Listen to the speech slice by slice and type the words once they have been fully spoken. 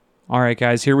All right,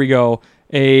 guys, here we go.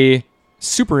 A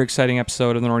super exciting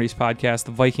episode of the Northeast Podcast.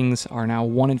 The Vikings are now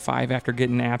 1-5 after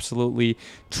getting absolutely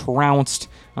trounced,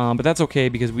 but that's okay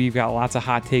because we've got lots of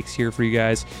hot takes here for you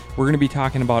guys. We're going to be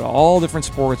talking about all different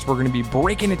sports. We're going to be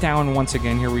breaking it down once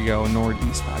again. Here we go,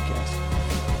 Northeast Podcast.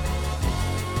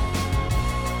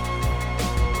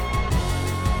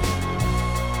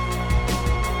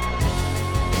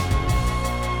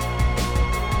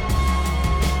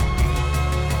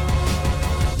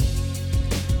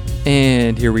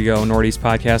 And here we go, Northeast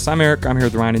Podcast. I'm Eric. I'm here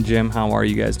with Ryan and Jim. How are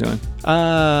you guys doing?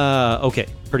 Okay.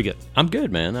 Pretty good. I'm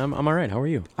good, man. I'm all right. How are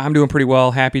you? I'm doing pretty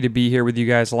well. Happy to be here with you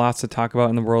guys. Lots to talk about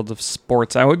in the world of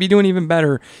sports. I would be doing even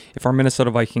better if our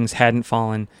Minnesota Vikings hadn't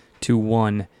fallen to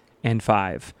 1-5.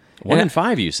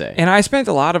 1-5, you say? And I spent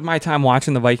a lot of my time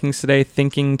watching the Vikings today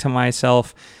thinking to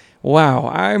myself, wow,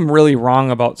 I'm really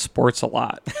wrong about sports a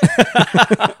lot.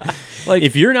 Like,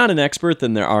 if you're not an expert,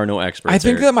 then there are no experts. I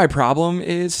think Eric. that my problem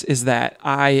is that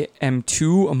I am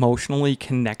too emotionally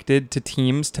connected to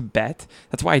teams to bet.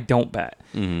 That's why I don't bet.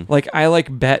 Mm-hmm. Like, I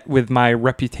bet with my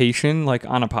reputation,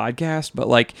 on a podcast, but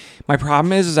my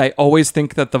problem is I always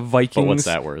think that the Vikings. But what's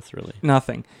that worth, really?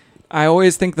 Nothing. I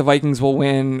always think the Vikings will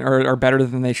win or are better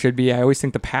than they should be. I always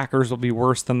think the Packers will be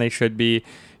worse than they should be.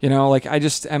 I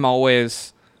just am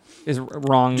always is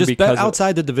wrong. Just because bet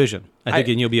outside the division, I think,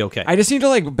 and you'll be okay. I just need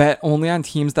to bet only on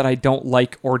teams that I don't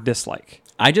like or dislike.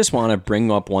 I just want to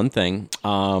bring up one thing.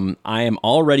 I am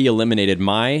already eliminated.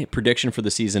 My prediction for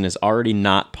the season is already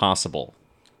not possible.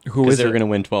 Who is they're it? going to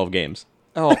win 12 games.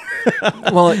 Oh,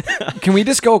 well, can we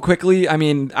just go quickly? I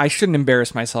mean, I shouldn't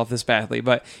embarrass myself this badly,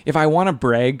 but if I want to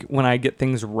brag when I get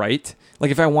things right,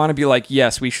 if I want to be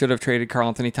yes, we should have traded Karl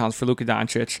Anthony Towns for Luka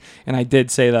Doncic, and I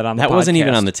did say that on the podcast. That wasn't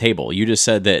even on the table. You just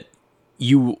said that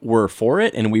you were for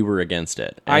it and we were against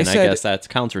it. And I guess that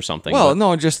counts for something. Well,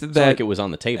 no, just that it's not like it was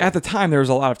on the table. At the time, there was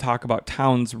a lot of talk about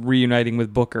Towns reuniting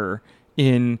with Booker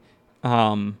in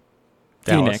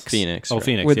Phoenix. Phoenix. Oh, right.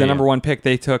 Phoenix. With the yeah. number one pick,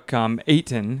 they took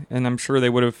Ayton, and I'm sure they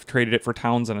would have traded it for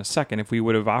Towns in a second if we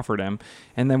would have offered him.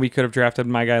 And then we could have drafted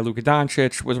my guy Luka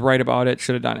Doncic, was right about it,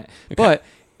 should have done it. Okay. But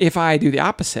if I do the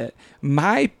opposite,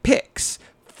 my picks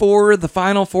for the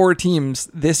final four teams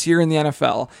this year in the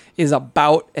NFL is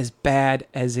about as bad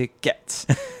as it gets.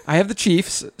 I have the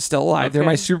Chiefs still alive. Okay. They're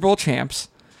my Super Bowl champs.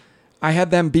 I had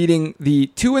them beating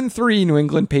the 2-3 New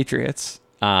England Patriots.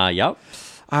 Yep.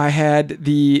 I had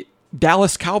the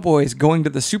Dallas Cowboys going to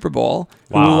the Super Bowl,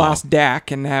 who lost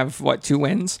Dak and have, 2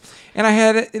 wins. And I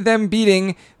had them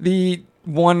beating the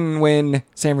 1-win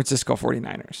San Francisco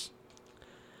 49ers.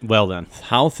 Well done.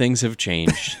 How things have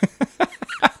changed.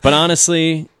 But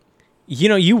honestly,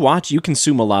 you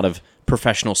consume a lot of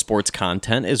professional sports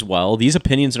content as well. These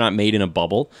opinions are not made in a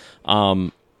bubble.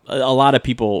 A lot of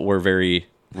people were very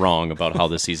wrong about how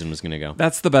this season was going to go.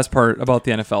 That's the best part about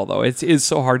the NFL, though. It is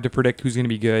so hard to predict who's going to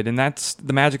be good, and that's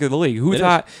the magic of the league. Who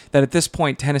thought that at this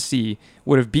point Tennessee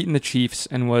would have beaten the Chiefs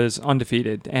and was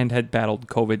undefeated and had battled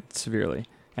COVID severely?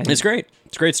 And it's great.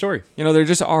 It's a great story. There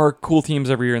just are cool teams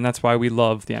every year, and that's why we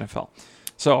love the NFL.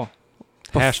 So,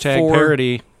 hashtag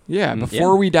parody. Yeah,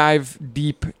 before we dive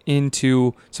deep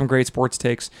into some great sports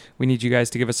takes, we need you guys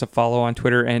to give us a follow on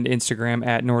Twitter and Instagram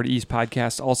at Northeast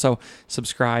Podcast. Also,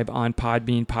 subscribe on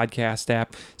Podbean Podcast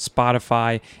app,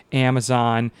 Spotify,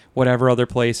 Amazon, whatever other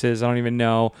places. I don't even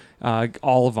know.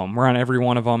 All of them. We're on every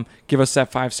one of them. Give us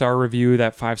that 5-star review,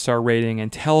 that 5-star rating,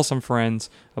 and tell some friends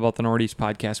about the Northeast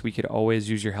Podcast. We could always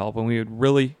use your help, and we would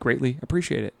really greatly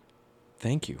appreciate it.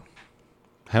 Thank you.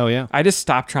 Hell yeah. I just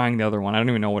stopped trying the other one. I don't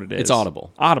even know what it is. It's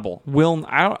Audible. Audible.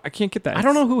 I can't get that. I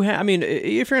don't know who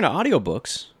if you're into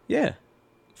audiobooks, yeah.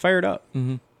 Fire it up.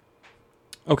 Mm-hmm.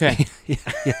 Okay.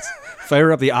 Yes.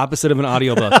 Fire up the opposite of an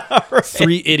audiobook. Right.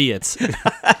 3 idiots.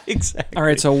 Exactly. All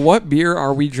right, so what beer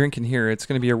are we drinking here? It's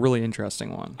going to be a really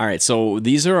interesting one. All right, so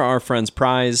these are our friends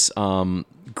Prize.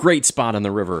 Great spot on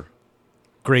the river.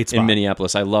 Great spot. In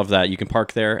Minneapolis. I love that. You can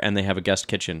park there, and they have a guest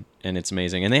kitchen, and it's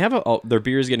amazing. And they have their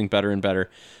beer is getting better and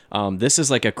better. This is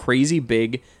like a crazy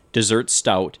big dessert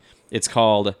stout. It's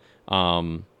called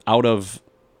Out of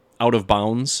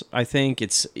Bounds, I think.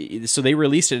 So they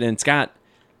released it, and it's got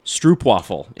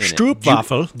stroopwafel in it.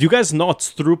 Stroopwafel? Do you guys know what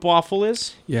stroopwafel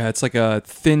is? Yeah, it's like a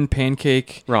thin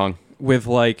pancake. Wrong. With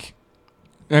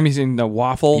I'm using the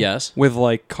waffle. Yes. With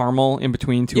caramel in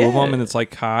between two of them, and it's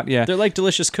hot. Yeah. They're like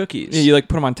delicious cookies. Yeah, you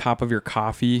put them on top of your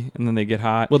coffee, and then they get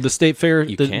hot. Well, the State Fair,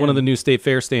 one of the new State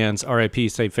Fair stands,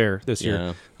 RIP State Fair this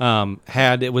year,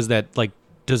 it was that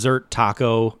dessert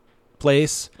taco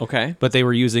place. Okay. But they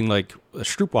were using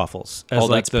stroopwafels. As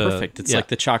that's perfect. It's like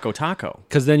the Choco Taco.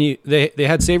 Because then they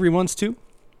had savory ones too,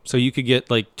 so you could get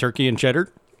turkey and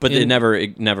cheddar. But it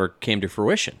never came to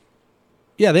fruition.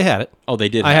 Yeah, they had it. Oh, they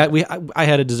did. I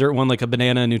had a dessert one, like a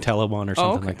banana Nutella one or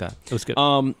something like that. It was good.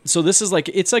 So this is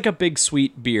it's like a big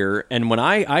sweet beer, and when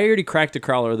I already cracked a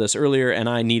crowler of this earlier, and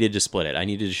I needed to split it. I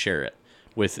needed to share it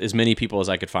with as many people as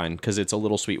I could find because it's a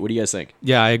little sweet. What do you guys think?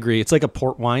 Yeah, I agree. It's like a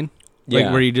port wine,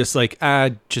 Yeah. where you just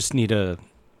I just need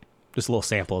just a little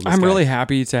sample of this I'm guy. really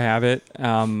happy to have it.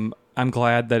 I'm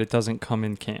glad that it doesn't come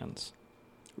in cans.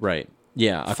 Right.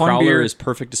 Yeah, a Fun crowler beer. is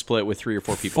perfect to split with 3 or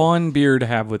 4 people. Fun beer to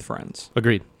have with friends.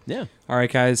 Agreed. Yeah. All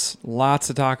right, guys, lots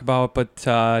to talk about, but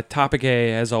topic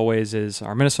A, as always, is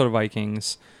our Minnesota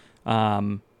Vikings.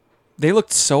 They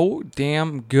looked so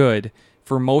damn good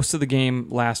for most of the game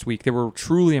last week. They were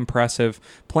truly impressive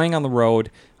playing on the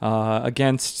road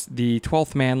against the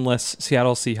 12th manless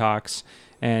Seattle Seahawks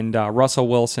and Russell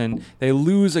Wilson. They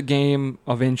lose a game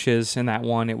of inches in that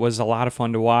one. It was a lot of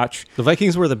fun to watch. The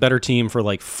Vikings were the better team for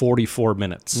 44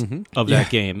 minutes of that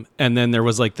game. And then there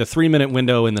was the 3-minute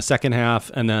window in the second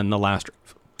half and then the last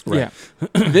drive. Right.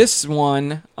 Yeah. This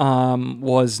one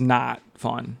was not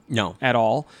fun. No. At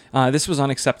all. This was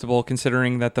unacceptable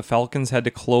considering that the Falcons had to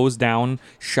close down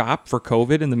shop for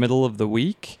COVID in the middle of the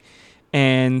week.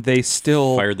 And they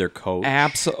still fired their coach.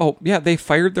 They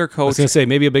fired their I coach. was going to say,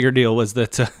 maybe a bigger deal was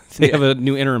that they have a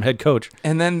new interim head coach.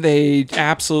 And then they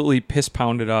absolutely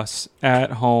piss-pounded us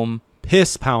at home.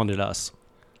 Piss-pounded us.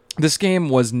 This game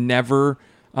was never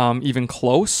even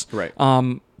close. Right.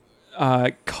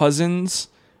 Cousins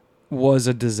was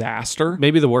a disaster.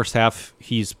 Maybe the worst half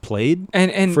he's played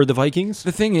and for the Vikings.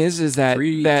 The thing is that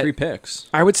three picks.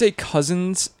 I would say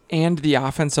Cousins and the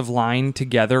offensive line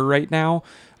together right now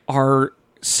are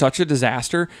such a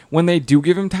disaster. When they do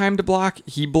give him time to block,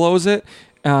 he blows it.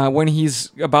 When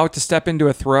he's about to step into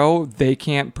a throw, they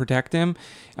can't protect him.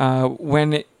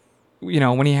 When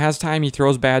he has time, he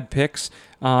throws bad picks.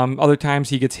 Other times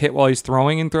he gets hit while he's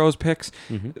throwing and throws picks.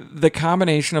 Mm-hmm. The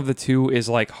combination of the two is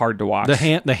hard to watch. The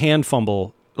hand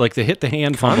fumble, the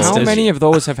hand fumble. How many of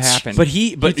those have happened? But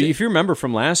if you remember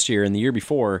from last year and the year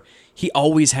before, he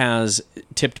always has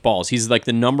tipped balls. He's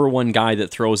the number one guy that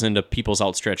throws into people's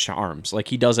outstretched arms.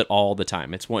 He does it all the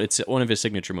time. It's one of his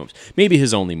signature moves. Maybe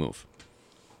his only move.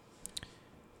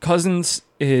 Cousins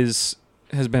has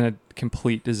been a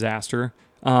complete disaster.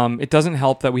 It doesn't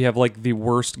help that we have the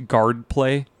worst guard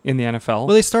play in the NFL.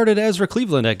 Well, they started Ezra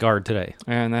Cleveland at guard today.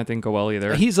 And that didn't go well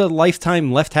either. He's a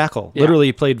lifetime left tackle. Yeah.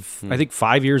 Literally played, I think,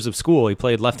 5 years of school. He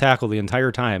played left tackle the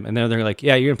entire time. And then they're like,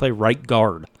 yeah, you're going to play right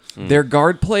guard. Their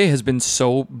guard play has been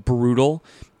so brutal,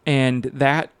 and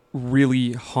that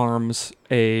really harms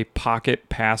a pocket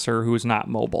passer who is not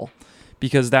mobile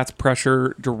because that's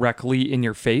pressure directly in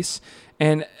your face.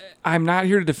 And I'm not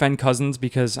here to defend Cousins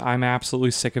because I'm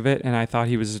absolutely sick of it, and I thought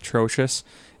he was atrocious,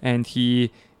 and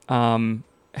he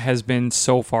has been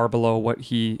so far below what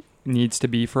he needs to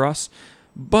be for us.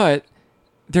 But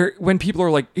when people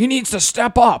are like, he needs to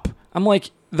step up, I'm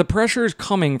like, the pressure is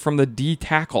coming from the D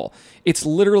tackle. It's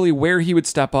literally where he would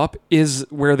step up is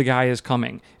where the guy is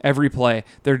coming. Every play,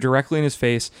 they're directly in his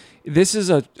face. This is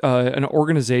an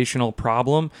organizational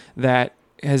problem that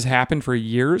has happened for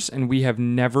years, and we have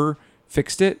never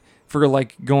fixed it for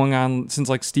going on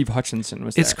since Steve Hutchinson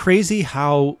was there. It's crazy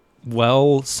how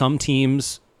well some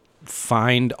teams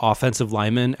find offensive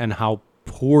linemen and how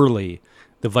poorly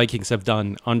the Vikings have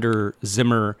done under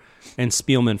Zimmer and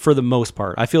Spielman for the most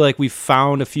part. I feel like we've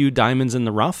found a few diamonds in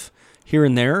the rough here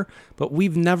and there, but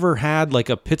we've never had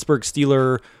a Pittsburgh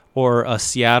Steeler or a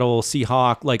Seattle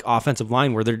Seahawk offensive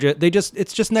line where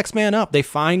it's just next man up. They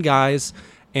find guys,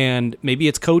 and maybe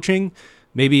it's coaching,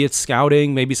 maybe it's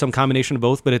scouting, maybe some combination of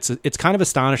both, but it's kind of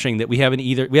astonishing that we haven't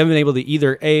been able to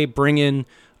either bring in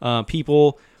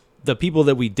people. The people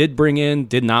that we did bring in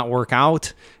did not work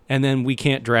out, and then we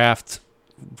can't draft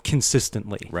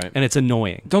consistently. Right. And it's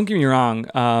annoying. Don't get me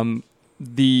wrong.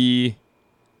 The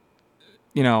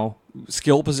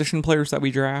skill position players that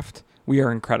we draft, we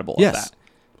are incredible at that.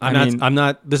 I'm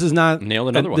not. This is not nailed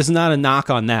another one. This is not a knock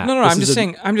on that. No. I'm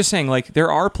just saying.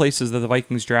 There are places that the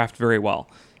Vikings draft very well.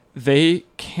 They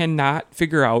cannot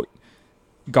figure out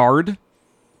guard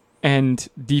and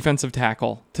defensive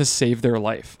tackle to save their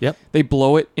life. Yep. They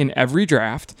blow it in every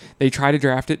draft. They try to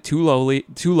draft it too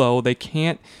low. They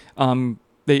can't.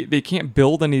 They can't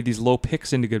build any of these low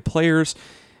picks into good players.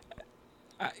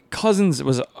 Cousins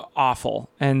was awful,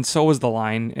 and so was the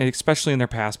line, especially in their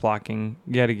pass blocking.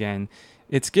 Yet again,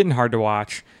 it's getting hard to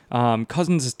watch.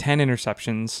 Cousins has 10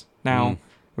 interceptions now,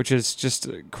 which is just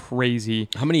crazy.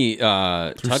 How many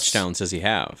touchdowns does he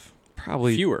have?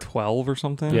 Probably fewer, 12 or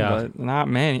something. Yeah, but not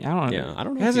many. I don't know. Yeah, I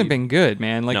don't know. It hasn't been good,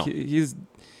 man. No.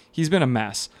 He's been a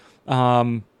mess.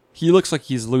 He looks like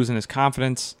he's losing his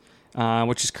confidence.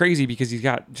 which is crazy because he's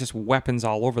got just weapons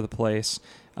all over the place.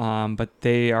 But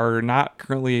they are not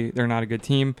currently, they're not a good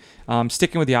team.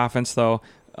 Sticking with the offense, though,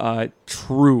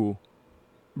 true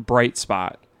bright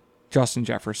spot, Justin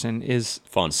Jefferson is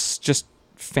Fun. just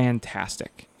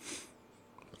fantastic.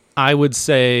 I would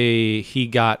say he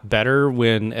got better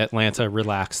when Atlanta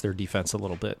relaxed their defense a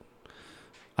little bit.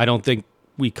 I don't think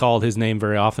we called his name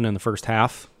very often in the first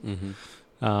half.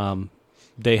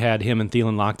 They had him and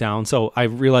Thielen locked down. So I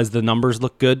realized the numbers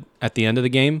look good at the end of the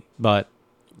game, but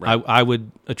Right. I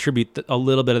would attribute a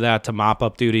little bit of that to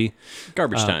mop-up duty.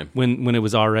 Garbage time. When it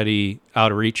was already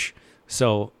out of reach.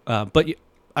 So, but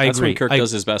I That's agree. when Kirk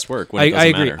does his best work. When I it doesn't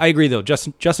agree. matter. I agree, though.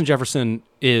 Justin Jefferson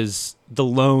is the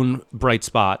lone bright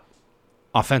spot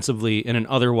offensively in an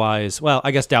otherwise, well,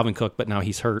 I guess Dalvin Cook, but now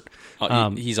he's hurt.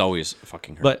 He's always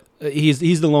fucking hurt. But he's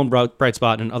the lone bright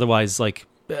spot in an otherwise like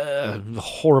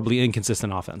horribly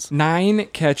inconsistent offense. 9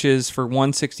 catches for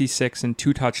 166 and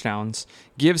 2 touchdowns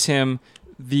gives him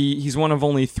he's one of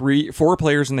only 4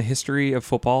 players in the history of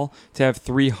football to have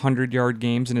 300-yard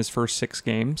games in his first 6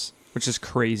 games, which is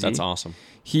crazy. That's awesome.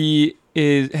 He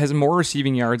has more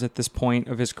receiving yards at this point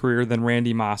of his career than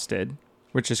Randy Moss did,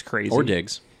 which is crazy. Or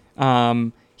Diggs.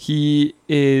 He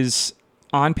is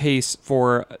on pace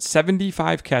for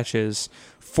 75 catches,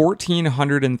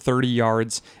 1,430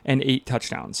 yards, and 8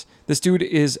 touchdowns. This dude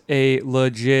is a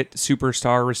legit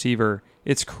superstar receiver.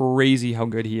 It's crazy how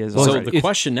good he is. So already. the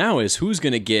question now is, who's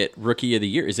going to get Rookie of the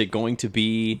Year? Is it going to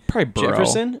be Probably Burrow.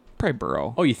 Jefferson? Probably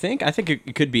Burrow. Oh, you think? I think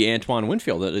it could be Antoine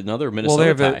Winfield, another well,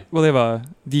 Minnesota guy. they have a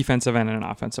defensive end and an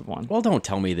offensive one. Well, don't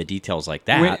tell me the details like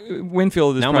that.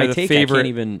 Winfield is Now probably my the take, I favorite. can't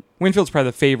even... Winfield's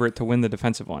probably the favorite to win the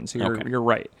defensive one. So Okay. you're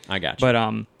right. I got you. But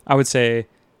I would say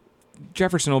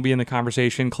Jefferson will be in the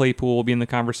conversation. Claypool will be in the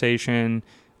conversation.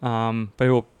 But it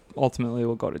will ultimately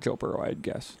will go to Joe Burrow, I'd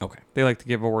guess. Okay. They like to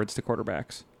give awards to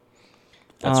quarterbacks.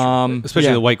 That's Especially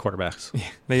yeah. the white quarterbacks.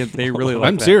 They really like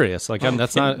I'm that. serious. Like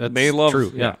that's They love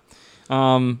true. Yeah.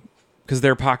 because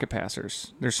they're pocket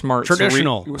passers. They're smart,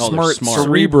 Traditional. Oh, they're smart, smart.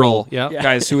 cerebral Yeah.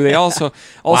 guys who they also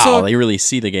Wow, they really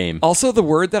see the game. also the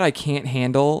word that I can't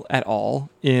handle at all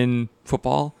in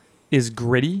football is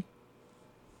gritty.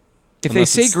 If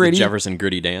Unless they it's say the gritty, Jefferson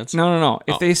gritty dance. no.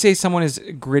 If Oh. they say someone is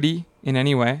gritty in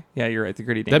any way, yeah, you're right. The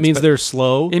gritty dance. That means but they're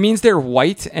slow. it means they're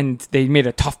white and they made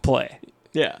a tough play.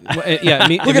 Yeah. Yeah.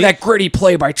 Look at that gritty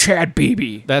play by Chad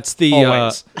Beebe. That's the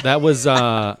Always. that was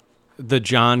the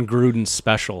John Gruden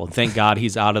special. Thank God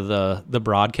he's out of the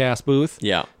broadcast booth.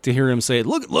 Yeah. To hear him say,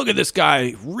 "Look at this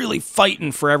guy really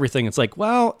fighting for everything." It's like,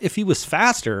 well, if he was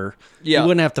faster, Yeah. he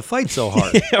wouldn't have to fight so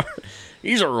hard.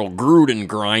 He's a real Gruden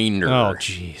grinder. Oh,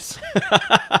 jeez.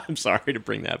 I'm sorry to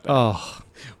bring that back. Oh,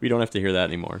 We don't have to hear that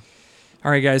anymore.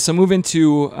 All right, guys. So moving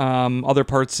to other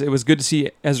parts, it was good to see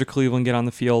Ezra Cleveland get on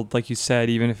the field. Like you said,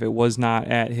 even if it was not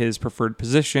at his preferred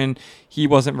position, he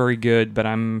wasn't very good, but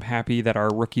I'm happy that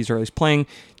our rookies are at least playing.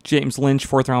 James Lynch,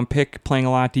 4th-round pick, playing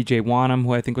a lot. DJ Wanham,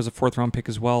 who I think was a 4th-round pick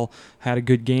as well, had a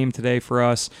good game today for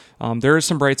us. There are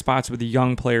some bright spots with the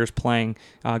young players playing.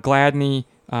 Gladney,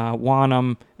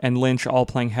 Wanham, and Lynch all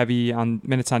playing heavy on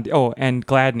minutes on. Oh, and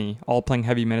Gladney all playing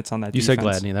heavy minutes on that. you defense.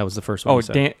 said Gladney. That was the first one. Oh, you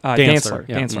said. Dantzler.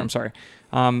 Yeah. Dantzler, I'm sorry.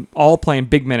 All playing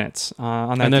big minutes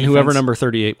on that. And then defense. whoever number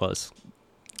 38 was.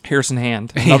 Harrison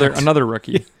Hand, another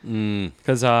rookie,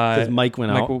 because Mike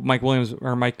went out. Mike Williams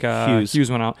or Mike Hughes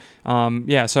went out.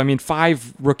 So I mean,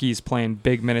 5 rookies playing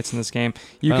big minutes in this game.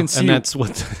 You can see, and that's what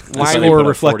why the they score put up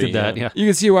reflected 40, that. yeah. Yeah. you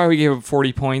can see why we gave up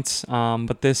 40 points.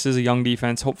 But this is a young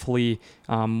defense. Hopefully,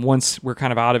 once we're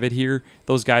kind of out of it here,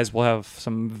 those guys will have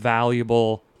some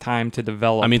valuable time to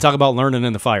develop. I mean, talk about learning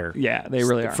in the fire. yeah, they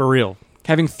really are. For real.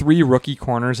 Having 3 rookie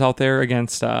corners out there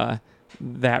against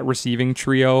that receiving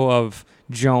trio of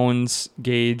Jones,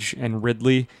 Gage, and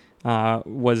Ridley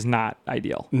was not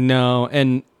ideal. No,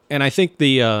 and I think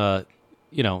the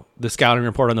the scouting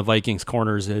report on the Vikings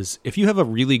corners is if you have a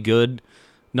really good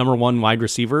number 1 wide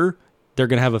receiver, they're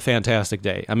going to have a fantastic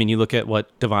day. I mean, you look at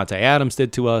what Devontae Adams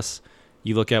did to us,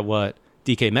 you look at what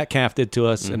DK Metcalf did to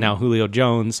us, and now Julio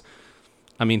Jones.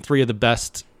 I mean, 3 of the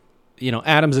best.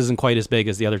 Adams isn't quite as big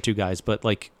as the other 2 guys, but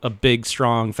like a big,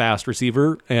 strong, fast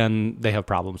receiver, and they have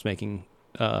problems making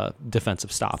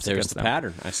defensive stops. There's against the them.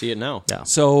 pattern. I see it now. Yeah.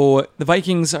 So the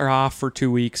Vikings are off for 2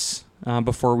 weeks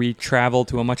before we travel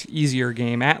to a much easier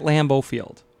game at Lambeau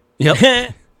Field.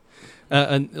 Yep.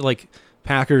 And like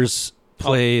Packers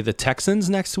play the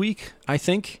Texans next week, I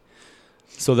think.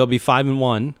 So they'll be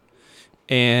 5-1,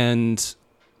 and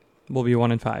We'll be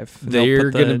 1-5. they're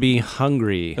going to be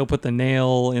hungry. They'll put the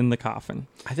nail in the coffin.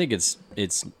 I think it's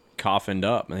coffined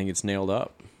up. I think it's nailed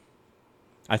up.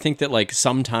 I think that like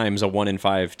sometimes a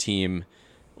 1-5 team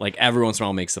Like every once in a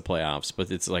while makes the playoffs,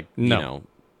 but it's like No. you know,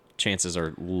 chances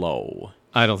are low.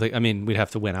 I don't think. I mean, we'd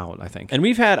have to win out, I think. And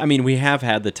we have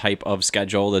had the type of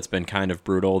schedule that's been kind of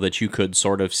brutal that you could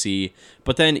sort of see.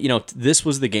 But then, you know, this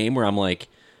was the game where I'm like,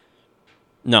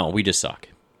 no, we just suck.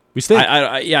 We stink.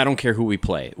 I don't care who we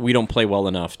play. We don't play well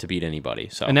enough to beat anybody.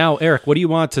 So And now, Eric, what do you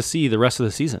want to see the rest of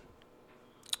the season?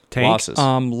 Tank? losses.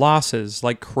 Losses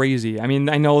like crazy. I mean,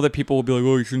 I know that people will be like,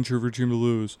 "Oh, you shouldn't cheer for a team to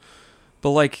lose," but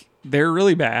like they're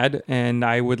really bad, and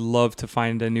I would love to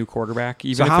find a new quarterback.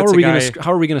 Even So if how it's are a we guy,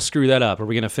 going to screw that up? Are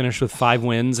we going to finish with 5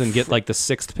 wins and get like the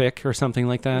 6th pick or something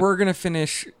like that? We're gonna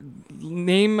finish.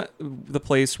 Name the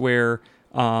place where.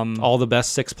 All the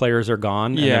best 6 players are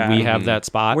gone, and Yeah. then we have that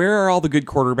spot. Where are all the good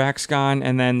quarterbacks gone?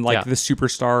 And then like Yeah. the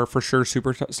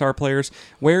superstar players.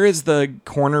 Where is the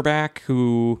cornerback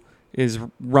who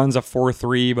runs a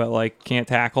 4.3 but like can't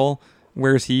tackle?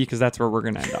 Where's he? Because that's where we're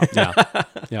gonna end up.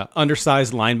 Yeah,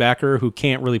 undersized linebacker who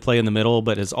can't really play in the middle,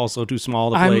 but is also too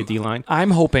small to play D-line.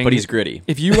 I'm hoping, but he's gritty.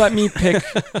 If you let me pick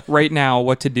right now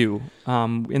what to do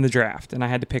in the draft, and I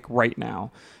had to pick right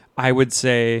now, I would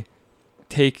say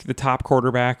take the top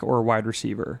quarterback or wide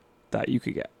receiver that you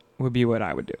could get. Would be what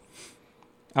I would do.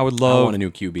 I would I love. want a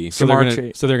new QB. So Jamar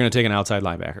they're Chase. going to take an outside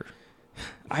linebacker.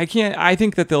 I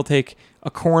think that they'll take a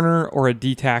corner or a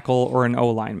D tackle or an O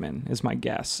lineman is my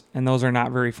guess, and those are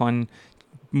not very fun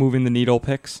moving the needle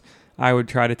picks. I would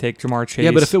try to take Jamar Chase. Yeah,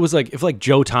 but if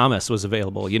Joe Thomas was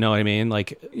available, you know what I mean?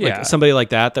 Like somebody like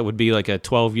that would be like a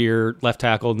 12-year left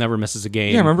tackle, never misses a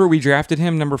game. Yeah, remember we drafted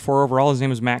him number 4 overall. His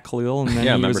name was Matt Khalil, and then Yeah, he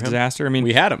was a remember him? disaster. I mean,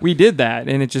 We had him. We did that,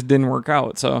 and it just didn't work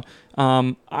out. So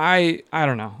I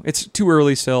don't know. It's too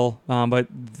early still, but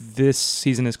this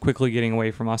season is quickly getting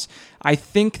away from us. I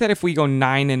think that if we go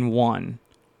 9-1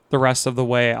 the rest of the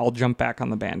way, I'll jump back on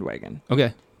the bandwagon.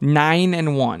 Okay.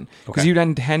 9-1, because Okay. you'd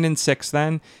end 10-6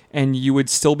 then, and you would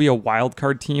still be a wild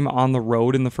card team on the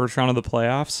road in the first round of the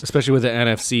playoffs. Especially with the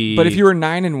NFC. But if you were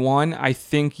 9-1, I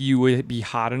think you would be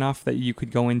hot enough that you could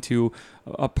go into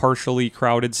a partially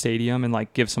crowded stadium and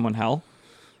like give someone hell.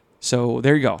 So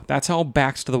there you go. That's how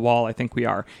backs to the wall I think we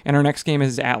are. And our next game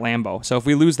is at Lambeau. So if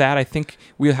we lose that, I think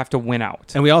we'll have to win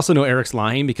out. And we also know Eric's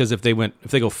lying because if they go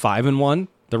 5-1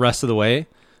 the rest of the way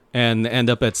and end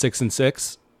up at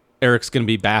 6-6, Eric's going to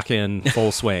be back in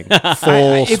full swing.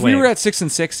 If we were at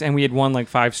 6-6 and we had won like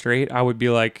 5 straight, I would be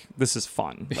like, "This is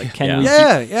fun. Like, can we?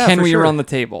 Can for we sure. run the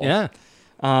table?" Yeah.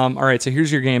 All right. So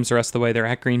here's your games the rest of the way. They're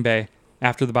at Green Bay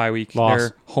after the bye week. Loss.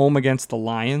 They're home against the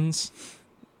Lions.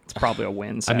 It's probably a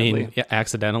win. I Sadly. mean, yeah,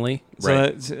 accidentally. So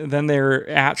then they're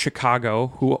at Chicago,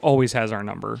 who always has our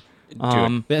number.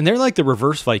 And they're like the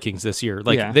reverse Vikings this year.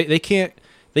 Like Yeah. they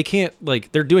can't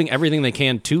like they're doing everything they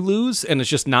can to lose, and it's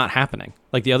just not happening.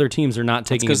 Like the other teams are not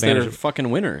taking Because advantage they're of. fucking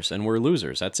winners and we're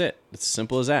losers. That's it. It's as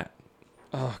simple as that.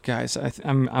 Oh, guys,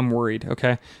 I'm worried.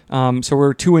 Okay, so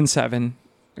we're 2-7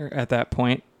 at that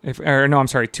point.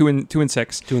 2-6.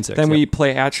 2-6, Then we yep.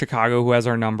 play at Chicago, who has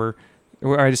our number.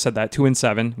 I just said that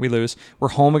 2-7. We lose. We're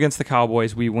home against the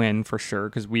Cowboys. We win for sure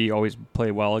because we always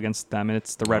play well against them, and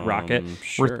it's the Red Rocket.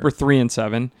 Sure. We're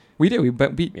 3-7. We did. We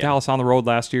beat Dallas on the road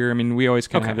last year. I mean, we always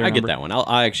kind of have their I get number. that one.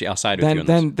 I'll side with you on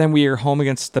this. Then we are home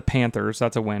against the Panthers.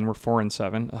 That's a win. We're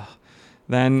 4-7. Ugh.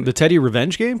 Then The Teddy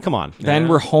revenge game? Come on. then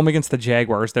we're home against the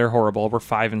Jaguars. They're horrible. We're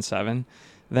 5-7.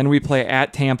 Then we play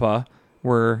at Tampa.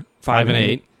 We're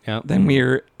 5-8. Yeah. Then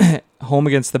we're home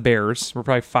against the Bears. We're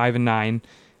probably 5-9.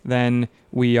 Then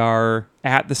we are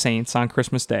at the Saints on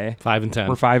Christmas Day. 5-10.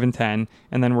 We're 5-10,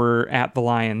 and then we're at the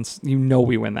Lions. You know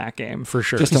we win that game For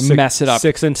sure. just to 6 mess it up.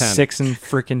 6-10.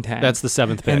 6-10. That's the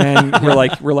 7th pick. And then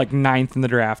we're like ninth in the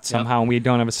draft somehow, and we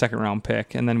don't have a second round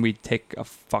pick, and then we take a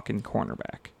fucking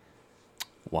cornerback.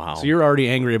 Wow. So you're already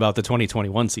angry about the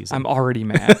 2021 season. I'm already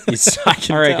mad. I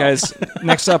can All right, tell. guys.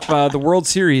 Next up, the World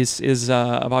Series is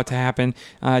about to happen.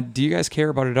 Do you guys care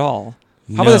about it all?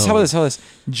 How about this?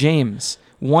 James,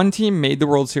 one team made the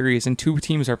World Series, and 2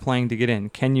 teams are playing to get in.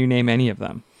 Can you name any of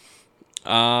them?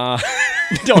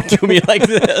 Don't do me like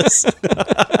this.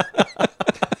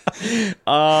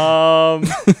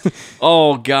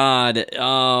 Oh God.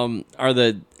 Are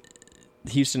the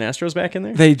Houston Astros back in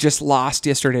there? They just lost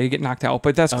yesterday to get knocked out,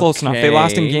 but that's close enough. They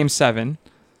lost in Okay. Game 7.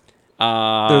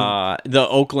 The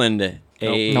Oakland.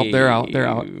 Nope, they're out. They're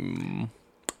out.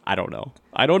 I don't know.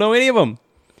 I don't know any of them.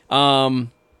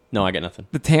 No, I got nothing.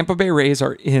 The Tampa Bay Rays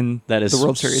are in That is the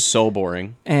World Series, so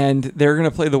boring. and they're going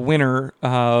to play the winner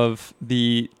of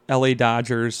the LA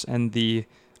Dodgers and the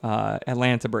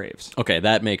Atlanta Braves. Okay,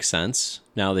 that makes sense.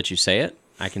 Now that you say it,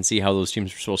 I can see how those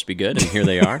teams are supposed to be good, and here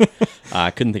they are.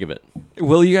 I couldn't think of it.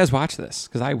 Will you guys watch this?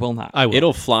 Because I will not. I will.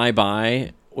 It'll fly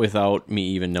by without me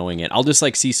even knowing it. I'll just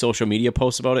like see social media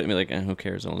posts about it and be like, who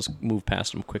cares? I'll just move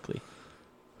past them quickly.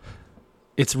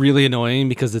 It's really annoying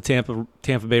because the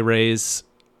Tampa Bay Rays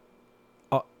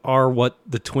are what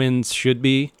the Twins should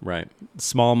be. Right.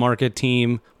 Small market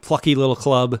team, plucky little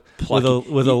club with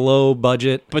a low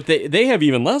budget. But they have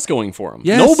even less going for them.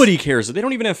 Yes. Nobody cares. They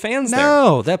don't even have fans there.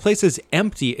 No, that place is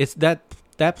empty. It's that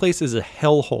place is a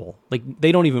hellhole. Like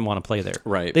they don't even want to play there.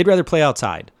 Right. They'd rather play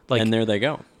outside. Like And there they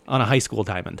go. on a high school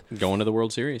diamond. Going to the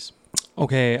World Series.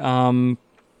 Okay,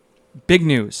 big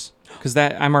news. Because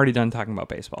I'm already done talking about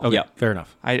baseball. Okay, Yeah. fair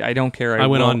enough. I don't care. I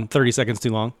went will- on 30 seconds too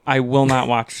long. I will not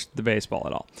watch the baseball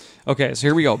at all. Okay, so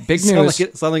here we go. Big Sound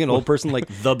news. like an old person like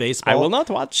the baseball. I will not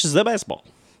watch the baseball.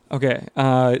 Okay,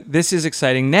 this is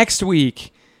exciting. Next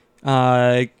week,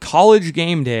 College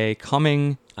Game Day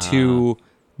coming to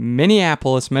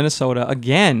Minneapolis, Minnesota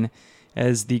again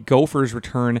as the Gophers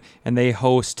return and they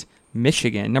host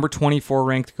Michigan. Number 24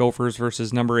 ranked Gophers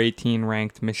versus number 18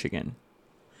 ranked Michigan.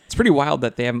 It's pretty wild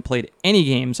that they haven't played any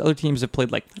games. Other teams have played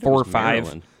like 4 or 5,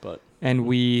 Maryland, but and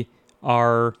we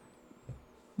are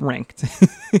ranked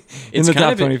in it's the kind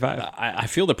top of 25. I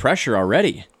feel the pressure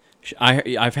already.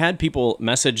 I've had people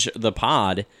message the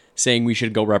pod saying we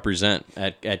should go represent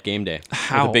at game day.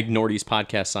 How? With a big Nordy's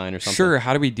podcast sign or something. Sure,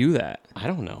 how do we do that? I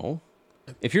don't know.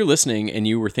 If you're listening and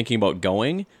you were thinking about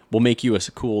going, we'll make you a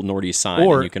cool Nordy's sign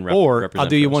Or and you can or represent I'll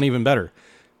do you for us. one even better.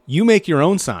 You make your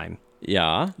own sign.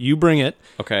 Yeah. You bring it,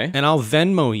 Okay. and I'll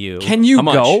Venmo you. Can you How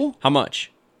much? go? How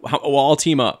much? Well, I'll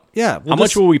team up. Yeah, How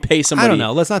much will we pay somebody? I don't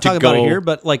know. Let's not to talk about it go- here.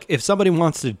 But like, if somebody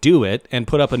wants to do it and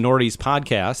put up a Nordy's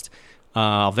podcast,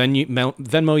 I'll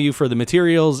Venmo you for the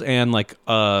materials and like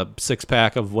a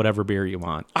 6-pack of whatever beer you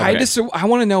want. I Okay.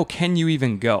 want to know, can you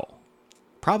even go?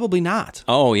 Probably not.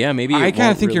 Oh yeah, maybe. I it kind of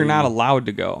won't think you're really- not allowed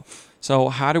to go. So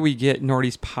how do we get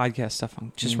Nordy's podcast stuff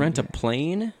on? Just Game rent a Day?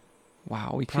 plane,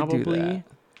 Wow, we could do probably, that.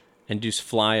 and just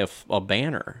fly a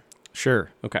banner.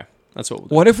 Sure. Okay, that's what we'll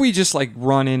do. What if we just like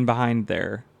run in behind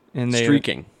there and they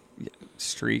Streaking.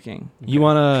 streaking? You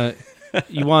wanna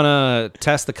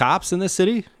test the cops in this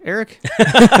city, Eric?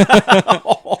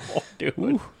 Oh,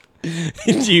 dude.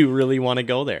 Do you really want to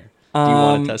go there? Do you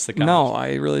want to test the cops? No,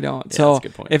 I really don't. Yeah, so that's a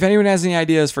good point. if anyone has any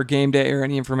ideas for game day or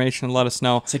any information, let us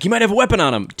know. It's like, you might have a weapon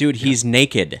on him. Dude, he's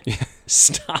naked.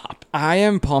 Stop. I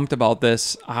am pumped about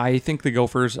this. I think the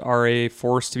Gophers are a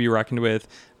force to be reckoned with.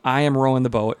 I am rowing the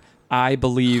boat. I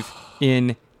believe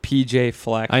in PJ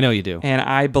Fleck. I know you do. And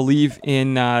I believe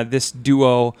in this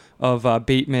duo of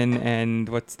Bateman and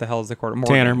what's the hell is the quarter?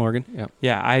 Morgan. Tanner Morgan. Yeah.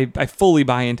 Yeah, I fully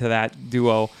buy into that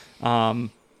duo.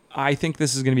 I think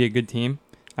this is going to be a good team.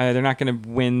 They're not going to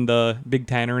win the Big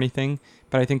Ten or anything,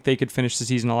 but I think they could finish the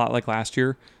season a lot like last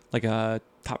year, like a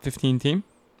top 15 team.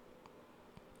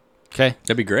 Okay.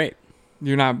 That'd be great.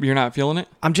 You're not feeling it?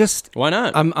 I'm just. Why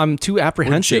not? I'm too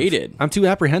apprehensive. jaded. I'm too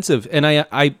apprehensive, and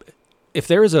I if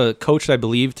there is a coach that I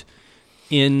believed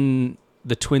in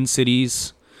the Twin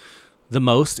Cities the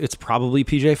most, it's probably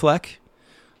PJ Fleck.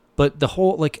 But the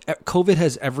whole COVID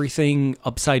has everything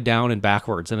upside down and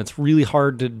backwards, and it's really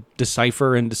hard to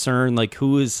decipher and discern like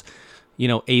who is,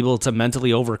 able to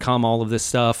mentally overcome all of this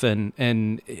stuff. And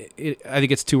I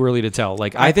think it's too early to tell.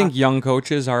 Like I think young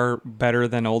coaches are better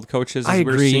than old coaches, as I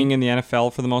we're agree. seeing in the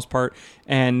NFL for the most part.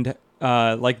 And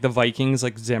like the Vikings,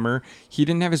 like Zimmer, he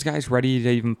didn't have his guys ready to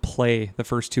even play the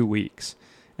first 2 weeks.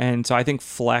 And so I think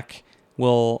Fleck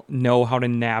will know how to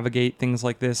navigate things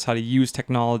like this, how to use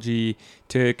technology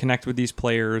to connect with these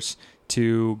players,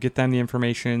 to get them the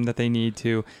information that they need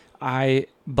to. I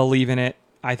believe in it.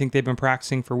 I think they've been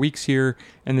practicing for weeks here,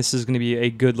 and this is going to be a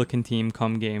good-looking team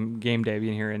come game day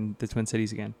being here in the Twin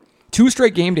Cities again. 2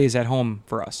 straight game days at home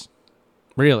for us.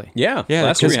 really. yeah. Yeah,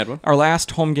 Last year we because had one. our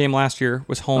last home game last year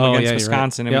was home Oh, against yeah, you're right.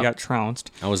 Wisconsin, and Yep. we got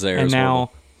trounced. I was there. It And was now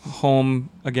horrible. home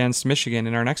against Michigan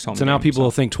in our next home So now game, people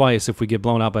will think twice if we get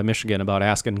blown out by Michigan about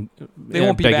asking. They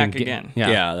won't be begging back again. Yeah.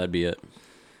 Yeah, that'd be it.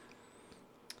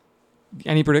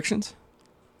 Any predictions?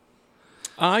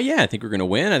 Yeah, I think we're gonna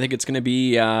win. I think it's gonna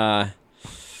be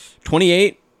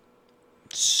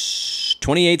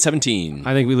 28-17.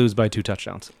 I think we lose by 2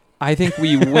 touchdowns. I think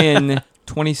we win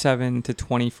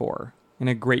 27-24 in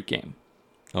a great game.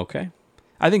 Okay.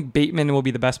 I think Bateman will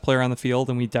be the best player on the field,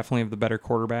 and we definitely have the better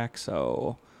quarterback.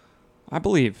 So I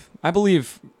believe,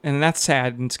 and that's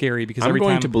sad and scary because I'm every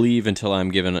going time to believe until I'm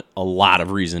given a lot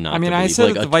of reason not to I mean, believe. I said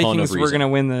like that the a ton of Vikings were reason. going to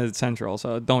win the Central,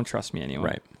 so don't trust me anymore.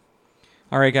 Right.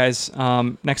 All right, guys.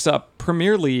 Next up,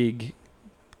 Premier League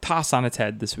tossed on its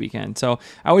head this weekend. So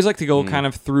I always like to go kind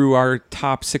of through our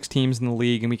top 6 teams in the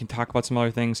league, and we can talk about some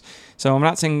other things. So I'm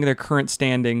not saying their current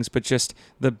standings, but just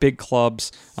the big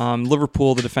clubs.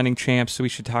 Liverpool, the defending champs, so we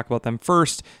should talk about them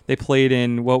first. They played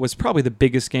in what was probably the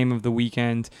biggest game of the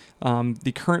weekend.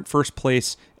 The current first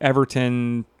place,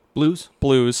 Everton Blues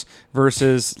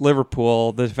versus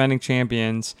Liverpool, the defending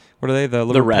champions. What are they? The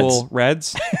Liverpool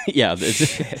Reds? Yeah.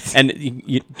 And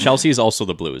Chelsea is also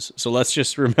the Blues. So let's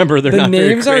just remember they're The not very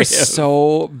names are creative.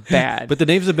 so bad. But the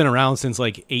names have been around since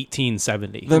like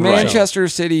 1870. The Right. Manchester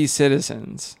City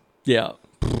Citizens. Yeah.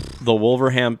 The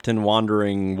Wolverhampton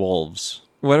Wandering Wolves.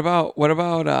 What about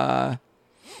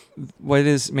what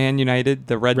is Man United?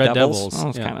 The Red Devils. Oh,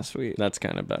 that's yeah. kind of sweet. That's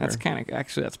kind of better.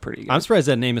 That's pretty good. I'm surprised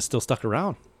that name is still stuck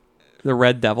around. The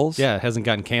Red Devils. Yeah, it hasn't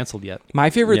gotten canceled yet.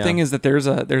 My favorite Yeah. thing is that there's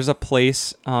a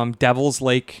place, Devil's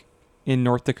Lake, in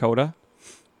North Dakota.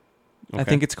 I Okay.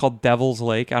 think it's called Devil's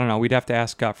Lake. I don't know. We'd have to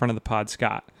ask friend of the pod,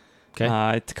 Scott,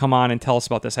 Okay. to come on and tell us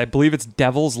about this. I believe it's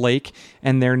Devil's Lake,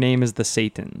 and their name is the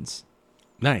Satans.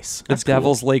 Nice. The That's cool.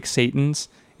 Devil's Lake Satans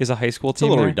is a high school It's a team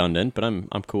little there. redundant, but I'm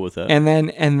cool with that. And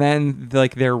then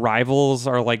like their rivals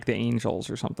are like the Angels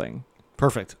or something.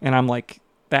 Perfect. And I'm like,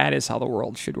 that is how the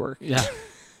world should work. Yeah.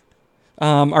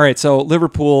 All right, so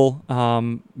Liverpool,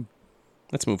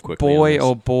 Let's move quickly. boy, on this.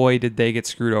 oh boy, did they get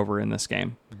screwed over in this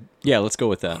game. Yeah, let's go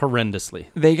with that. Horrendously.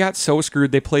 They got so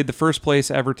screwed. They played the first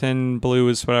place Everton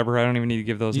Blues, whatever. I don't even need to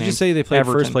give those You names. just say they played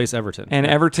Everton. first place Everton. And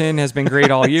Everton has been great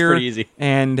all year. pretty easy.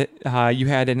 And you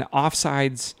had an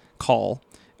offsides call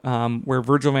where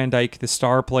Virgil van Dijk, the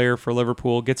star player for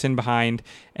Liverpool, gets in behind,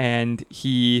 and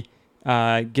he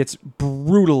gets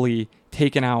brutally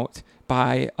taken out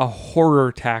by a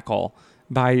horror tackle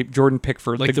by Jordan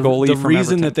Pickford, like the goalie the from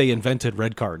reason Everton. that they invented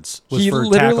red cards was He for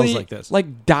literally tackles like this.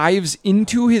 like dives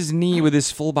into his knee with his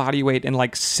full body weight and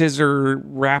like scissor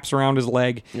wraps around his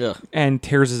leg Ugh. and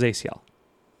tears his ACL.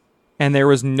 And there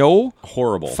was no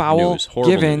Horrible foul news.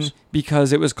 Horrible given news.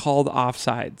 because it was called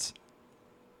offsides.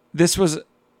 This was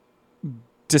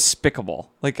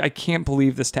despicable. Like, I can't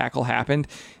believe this tackle happened.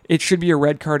 It should be a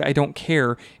red card. I don't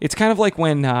care. It's kind of like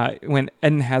when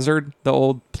Eden Hazard, the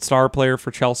old star player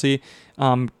for Chelsea,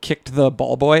 kicked the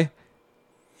ball boy.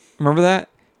 Remember that?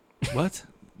 What?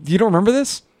 You don't remember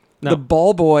this? No. The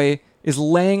ball boy is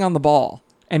laying on the ball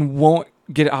and won't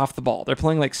get off the ball. They're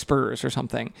playing like Spurs or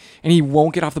something, and he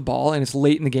won't get off the ball, and it's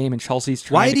late in the game, and Chelsea's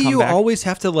trying Why to do come you back. always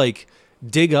have to like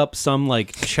dig up some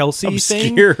like Chelsea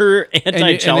thing? Obscure And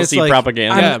anti-Chelsea it's like-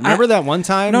 propaganda. Yeah, I'm- remember that one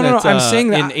time? No, that, I'm saying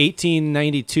that- in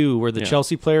 1892 where the Yeah.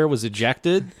 Chelsea player was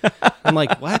ejected. I'm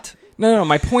like, what? No.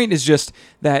 My point is just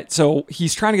that. So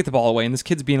he's trying to get the ball away, and this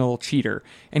kid's being a little cheater,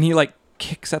 and he like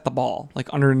kicks at the ball like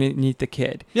underneath the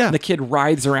kid. Yeah. And the kid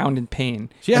writhes around in pain.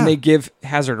 Yeah. And they give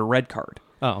Hazard a red card.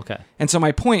 Oh, okay. And so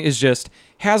my point is just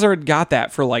Hazard got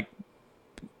that for like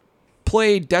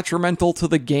play detrimental to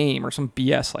the game or some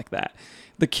BS like that.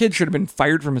 The kid should have been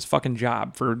fired from his fucking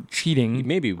job for cheating He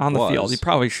maybe on the was. field. He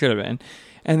probably should have been.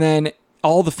 And then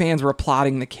all the fans were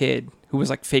applauding the kid who was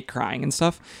like fake crying and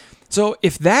stuff. So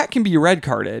if that can be red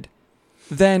carded,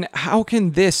 then how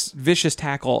can this vicious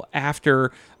tackle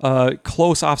after a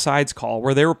close offsides call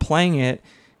where they were playing it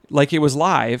like it was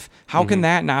live, how can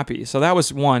that not be? So that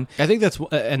was one. I think that's,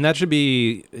 and that should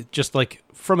be just like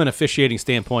from an officiating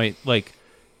standpoint, like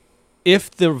if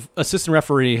the assistant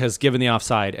referee has given the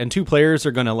offside and two players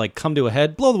are going to like come to a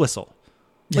head, blow the whistle.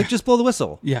 Like just blow the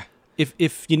whistle. Yeah.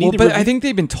 If you need Well, to but review- I think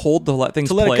they've been told to let things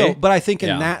to let play. it go. But I think in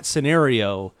Yeah. that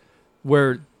scenario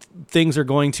where things are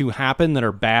going to happen that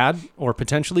are bad or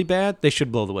potentially bad, they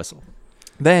should blow the whistle.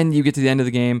 Then you get to the end of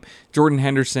the game. Jordan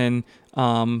Henderson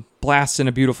blasts in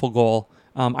a beautiful goal.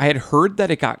 I had heard that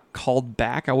it got called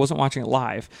back. I wasn't watching it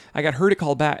live. I got heard it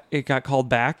called back. It got called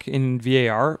back in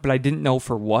VAR, but I didn't know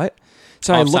for what.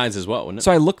 So I looked, Offsides as well, wouldn't it?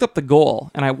 so I looked up the goal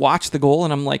and I watched the goal,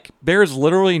 and I'm like, there's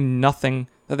literally nothing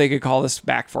that they could call this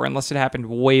back for unless it happened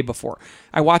way before.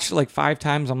 I watched it like 5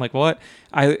 times. I'm like, what?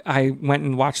 I went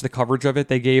and watched the coverage of it.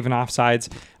 They gave an offsides.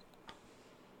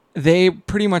 They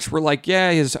pretty much were like,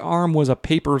 yeah, his arm was a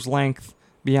paper's length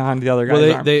beyond the other guy's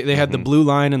Well, arm. they had the blue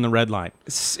line and the red line.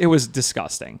 It was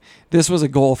disgusting. This was a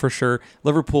goal for sure.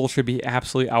 Liverpool should be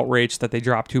absolutely outraged that they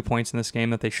dropped 2 points in this game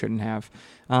that they shouldn't have.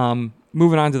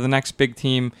 Moving on to the next big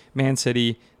team, Man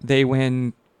City. They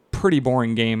win pretty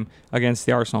boring game against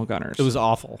the Arsenal Gunners. It was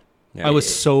awful. Yeah, I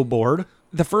was so bored.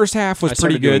 The first half was I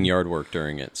started pretty good. doing yard work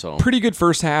during it, so Pretty good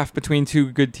first half between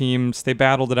two good teams. They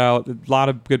battled it out. A lot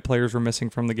of good players were missing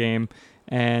from the game,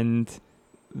 and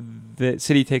the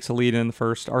City takes a lead in the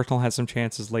first. Arsenal had some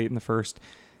chances late in the first.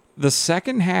 The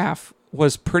second half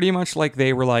was pretty much like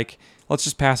they were like, let's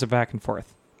just pass it back and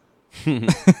forth.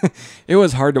 It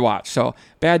was hard to watch. So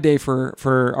bad day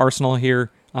for Arsenal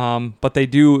here. But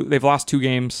they've lost 2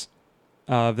 games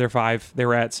of their 5. They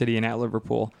were at City and at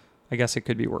Liverpool. I guess it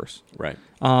could be worse. Right.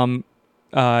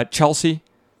 Chelsea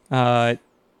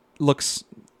looks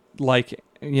like,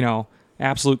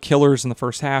 absolute killers in the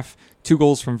first half. 2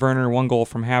 goals from Werner, 1 goal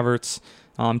from Havertz.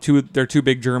 Their 2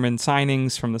 big German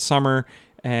signings from the summer,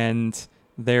 and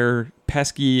their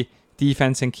pesky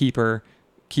defense and keeper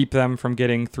keep them from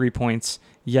getting 3 points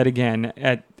yet again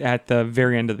at the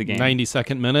very end of the game.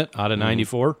 92nd minute out of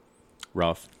 94.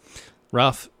 Rough.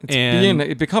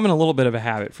 It's becoming a little bit of a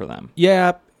habit for them.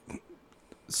 Yeah.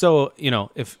 So,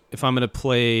 if I'm going to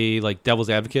play like devil's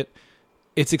advocate,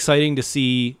 it's exciting to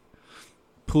see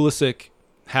Pulisic,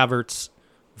 Havertz,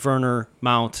 Werner,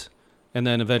 Mount, and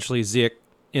then eventually Ziyech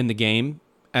in the game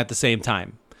at the same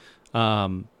time,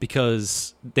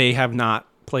 because they have not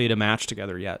played a match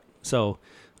together yet. So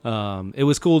it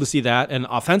was cool to see that. And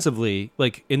offensively,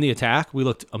 like in the attack, we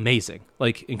looked amazing,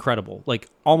 like incredible, like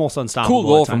almost unstoppable. Cool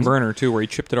goal from Werner too, where he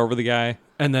chipped it over the guy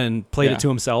and then played it to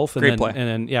himself. And Great then, play.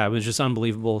 And then, it was just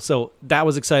unbelievable. So that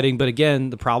was exciting. But again,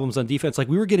 the problems on defense, like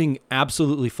we were getting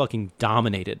absolutely fucking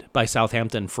dominated by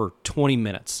Southampton for 20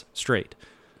 minutes straight.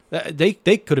 They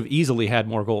could have easily had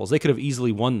more goals. They could have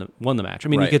easily won the match. I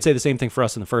mean, Right. You could say the same thing for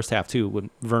us in the first half too, when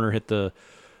Werner hit the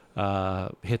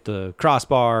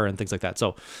crossbar and things like that.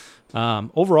 So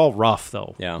overall, rough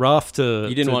though. Yeah. Rough to.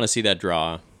 You didn't want to see that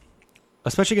draw.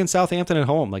 especially against Southampton at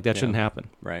home. Like that shouldn't happen.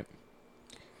 Right.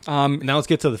 Now let's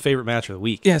get to the favorite match of the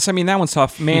week. Yes, I mean that one's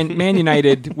tough. Man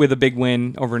United with a big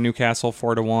win over Newcastle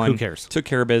 4-1. Who cares? Took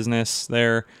care of business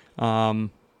there.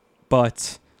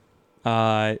 But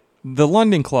the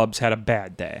London clubs had a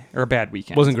bad day or a bad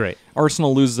weekend. Wasn't great.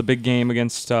 Arsenal loses a big game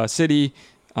against City.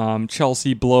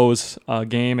 Chelsea blows a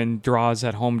game and draws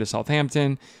at home to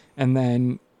Southampton. And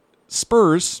then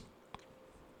Spurs,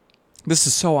 this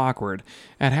is so awkward.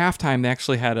 At halftime, they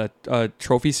actually had a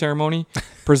trophy ceremony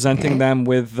presenting them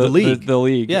with the league. The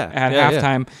league Yeah, at yeah,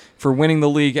 halftime for winning the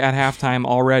league at halftime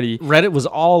already. Reddit was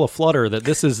all aflutter that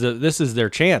this is their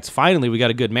chance. Finally, we got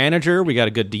a good manager, we got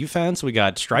a good defense, we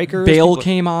got strikers. Bale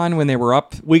came on when they were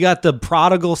up. We got the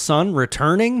prodigal son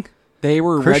returning. They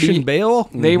were Christian ready. Bale.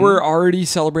 They were already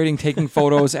celebrating, taking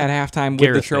photos at halftime with the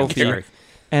Gareth Bale, trophy. Gareth.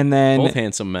 And then Both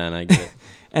handsome men, I get it.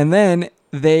 And then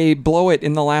they blow it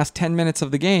in the last 10 minutes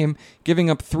of the game, giving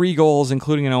up 3 goals,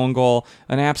 including an own goal,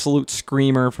 an absolute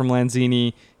screamer from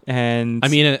Lanzini. And I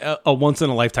mean, a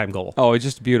once-in-a-lifetime goal. oh, it's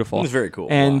just beautiful. It was very cool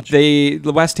to And watch.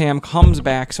 the West Ham comes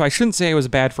back. So I shouldn't say it was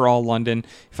bad for all London.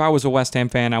 If I was a West Ham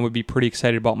fan, I would be pretty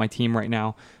excited about my team right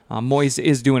now. Moyes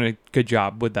is doing a good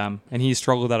job with them, and he's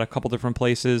struggled at a couple different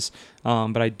places.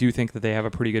 But I do think that they have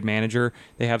a pretty good manager.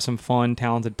 They have some fun,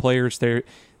 talented players.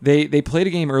 They played a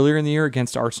game earlier in the year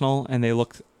against Arsenal, and they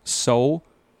looked so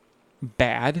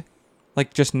bad,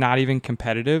 like just not even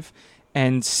competitive.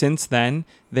 And since then,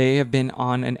 they have been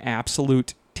on an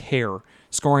absolute tear,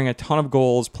 scoring a ton of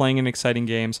goals, playing in exciting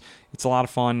games. It's a lot of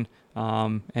fun.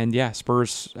 And yeah,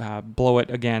 Spurs blow it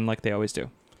again like they always do.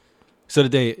 So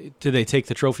did they take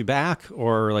the trophy back,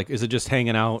 or like is it just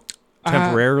hanging out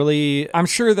temporarily? I'm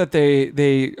sure that they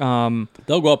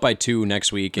They'll go up by 2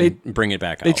 next week and bring it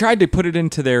back out. they tried to put it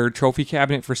into their trophy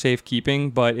cabinet for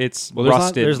safekeeping, but it's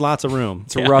rusted. There's lots of room.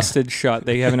 It's rusted shut.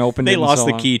 They haven't opened it. They in lost so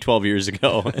the long. key 12 years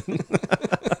ago.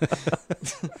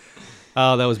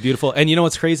 Oh, that was beautiful. And you know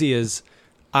what's crazy is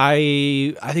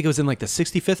I think it was in like the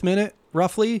 65th minute,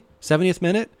 roughly 70th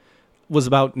minute, was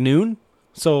about noon.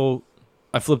 So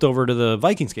I flipped over to the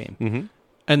Vikings game. Mm-hmm.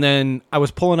 And then I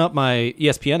was pulling up my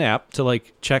ESPN app to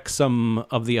like check some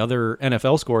of the other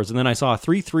NFL scores. And then I saw a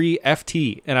 3-3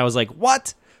 FT. And I was like,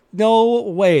 what? No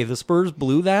way. The Spurs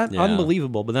blew that? Yeah.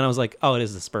 Unbelievable. But then I was like, oh, it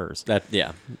is the Spurs.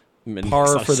 Yeah. Makes a Par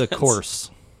lot of for the sense.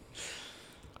 course.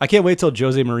 I can't wait till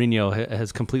Jose Mourinho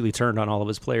has completely turned on all of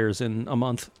his players in a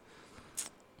month.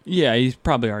 Yeah, he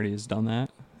probably already has done that.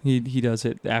 He does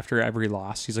it after every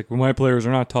loss. He's like, well, my players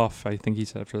are not tough. I think he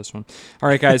said after this one. All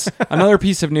right, guys. Another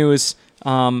piece of news.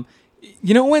 You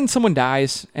know when someone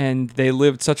dies and they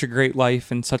lived such a great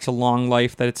life and such a long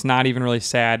life that it's not even really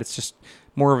sad. It's just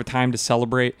more of a time to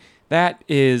celebrate. That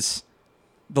is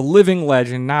the living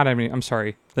legend.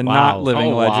 The not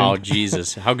living Oh, legend. wow,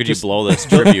 Jesus. How could you blow this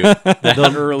tribute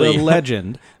that early? The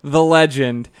legend. The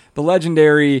legend, the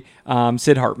legendary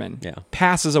Sid Hartman, Yeah.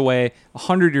 passes away,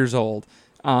 100 years old.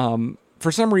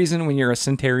 For some reason, when you're a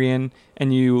centurion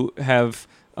and you have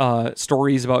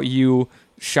stories about you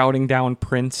shouting down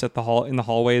Prince at in the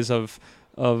hallways of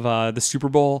the Super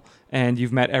Bowl, and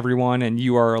you've met everyone, and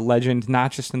you are a legend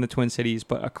not just in the Twin Cities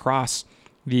but across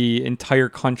the entire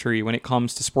country when it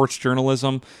comes to sports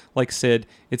journalism. Like Sid,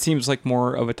 it seems like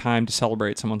more of a time to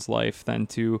celebrate someone's life than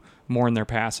to mourn their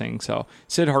passing. So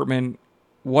Sid Hartman,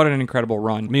 what an incredible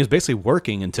run. I mean, he was basically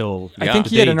working until I think the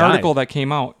he had day an died. article that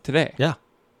came out today. Yeah.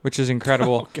 Which is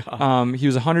incredible. Oh, God. He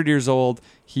was 100 years old.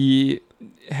 He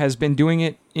has been doing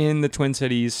it in the Twin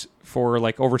Cities for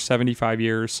like over 75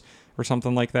 years or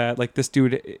something like that. Like, this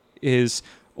dude is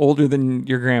older than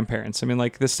your grandparents. I mean,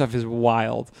 like, this stuff is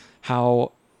wild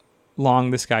how long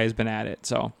this guy has been at it.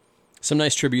 So Some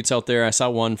nice tributes out there. I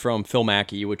saw one from Phil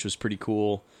Mackey, which was pretty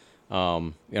cool.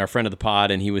 Our friend of the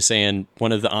pod, and he was saying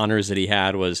one of the honors that he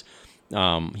had was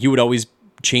he would always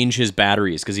change his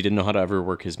batteries because he didn't know how to ever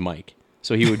work his mic.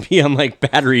 So he would be on like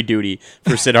battery duty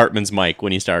for Sid Hartman's mic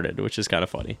when he started, which is kind of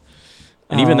funny.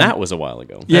 And even that was a while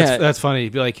ago. Yeah. That's funny.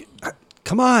 Be like,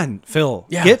 come on, Phil.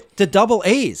 Yeah. Get the double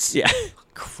A's. Yeah.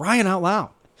 Crying out loud.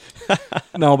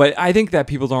 no, but I think that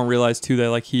people don't realize too that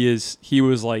like he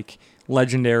was like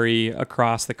legendary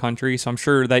across the country. So I'm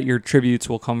sure that your tributes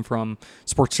will come from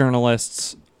sports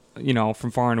journalists, you know,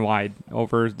 from far and wide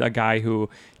over a guy who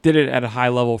did it at a high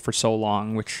level for so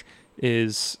long, which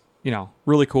is, you know,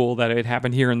 really cool that it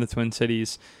happened here in the Twin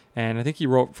Cities. And I think he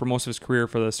wrote for most of his career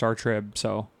for the Star Trib.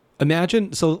 So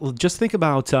Imagine, so just think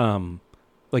about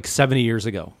like 70 years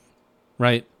ago,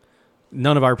 right?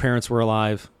 None of our parents were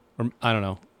alive. Or I don't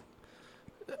know.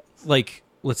 Like,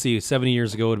 let's see, 70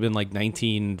 years ago would have been like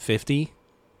 1950.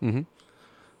 Mm-hmm.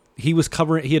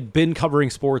 He had been covering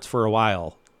sports for a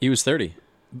while. He was 30.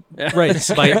 Right.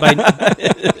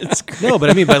 No, but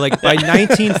I mean, by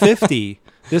 1950,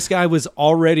 this guy was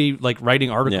already like writing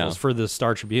articles for the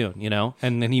Star Tribune, you know,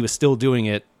 and then he was still doing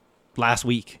it last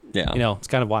week. Yeah. You know, it's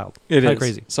kind of wild. it Kinda is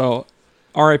crazy. So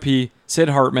R.I.P. Sid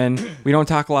Hartman. We don't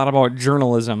talk a lot about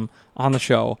journalism on the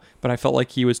show, but I felt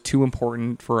like he was too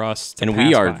important for us to And pass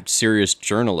we are by. serious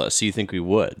journalists. You think we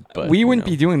would, but We you wouldn't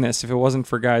know. be doing this if it wasn't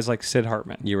for guys like Sid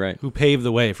Hartman You're right. Who paved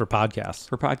the way for podcasts.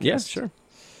 for podcasts. Yeah, sure.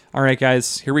 All right,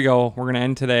 guys, here we go. We're going to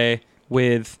end today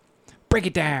with Break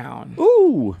It Down.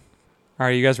 Ooh. All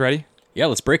right, you guys ready? Yeah,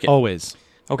 let's break it. Always.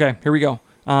 Okay, here we go.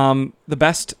 The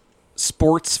best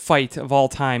sports fight of all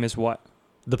time is what?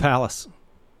 The Palace.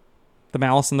 The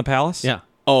Malice in the Palace? Yeah.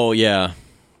 Oh, yeah.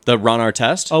 The Ron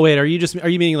Artest? Oh wait, are you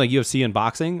meaning like UFC and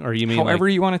boxing, or are you mean However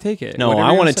like, you want to take it. No, Whatever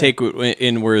I you want to say. take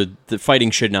in where the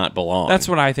fighting should not belong. That's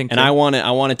what I think. And too. I want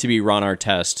it to be Ron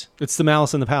Artest. it's the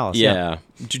Malice in the Palace? Yeah.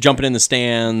 Jumping in the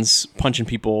stands, punching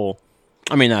people.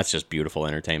 I mean, that's just beautiful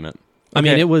entertainment. I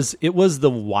mean, Okay. it was the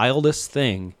wildest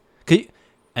thing.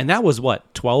 And that was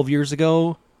what, 12 years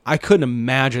ago? I couldn't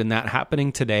imagine that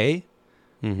happening today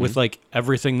with like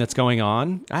everything that's going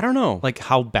on. I don't know. Like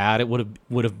how bad it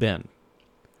would have been.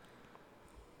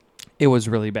 It was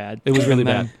really bad. It was really And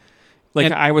then, bad. Like,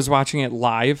 And- I was watching it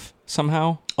live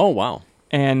somehow, Oh, wow.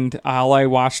 and all I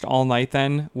watched all night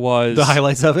then was The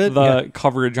highlights of it? the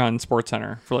coverage on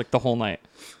SportsCenter for like the whole night.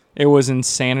 It was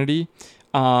insanity.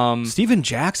 Steven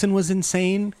Jackson was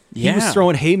insane. He was Yeah.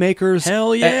 throwing haymakers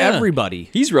Hell yeah. at everybody.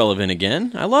 He's relevant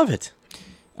again. I love it.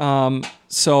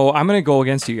 So I'm gonna go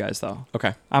against you guys though.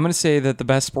 Okay. I'm gonna say that the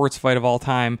best sports fight of all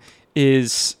time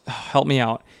is help me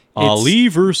out. Ali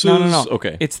versus... No.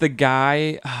 Okay. It's the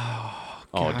guy.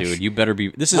 Oh, gosh. dude, you better be...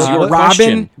 This is your Robin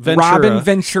question. Ventura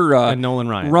Ventura and Nolan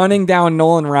Ryan. running down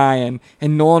Nolan Ryan,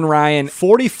 and Nolan Ryan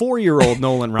 44-year-old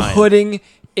Nolan Ryan. putting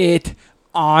it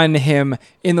on him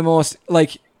in the most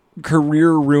like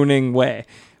career ruining way.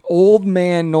 Old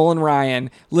man Nolan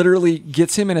Ryan literally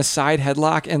gets him in a side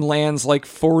headlock and lands like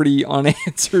 40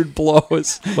 unanswered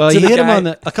blows. Well, to he hit him guy. on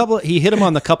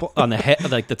the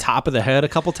head, like the top of the head a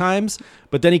couple times,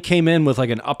 but then he came in with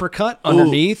like an uppercut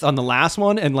underneath on the last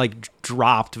one and like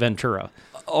dropped Ventura.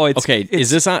 Oh, it's Okay, is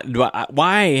this on...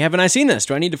 why haven't I seen this?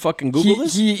 Do I need to fucking Google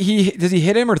this? he does he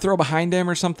hit him or throw behind him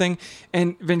or something?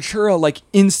 And Ventura like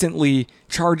instantly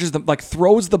charges them, like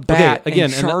throws the bat Okay, again,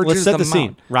 and and charges let's set them the scene.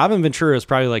 out. Robin Ventura is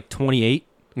probably like 28,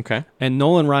 Okay. and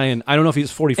Nolan Ryan, I don't know if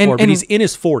he's 44, And- but and- he's in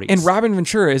his 40s. And Robin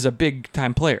Ventura is a big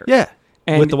time player. yeah,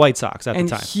 And- with the White Sox at the and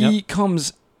time. he Yep.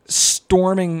 comes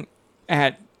storming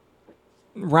at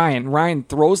Ryan. Ryan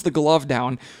throws the glove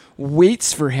down,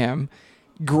 waits for him,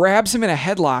 grabs him in a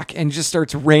headlock, and just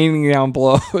starts raining down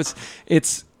blows.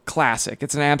 It's classic.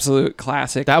 It's an absolute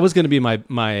classic. That was going to be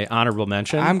my honorable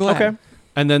mention. I'm glad. Okay.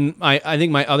 And then I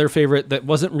think my other favorite that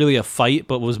wasn't really a fight,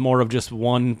 but was more of just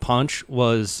one punch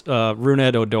was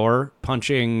Runed Odor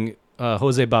punching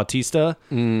Jose Bautista.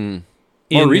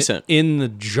 More recent. In the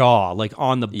jaw, like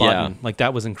on the button. Yeah. Like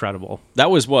that was incredible.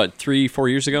 That was what, 3-4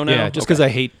 years ago now? Yeah, just because I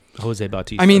hate Jose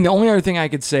Bautista. I mean, the only other thing I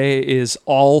could say is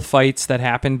all fights that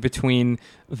happened between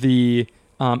the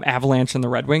Avalanche and the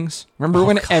Red Wings. Remember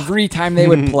when every time they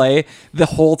would play, the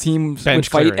whole team would Bench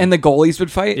fight clearing. and the goalies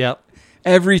would fight? Yep.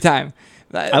 Every time.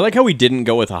 I like how we didn't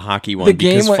go with a hockey one The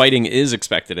game because wa- fighting is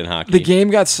expected in hockey. The game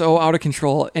got so out of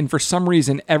control, and for some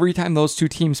reason, every time those two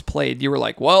teams played, you were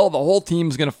like, well, the whole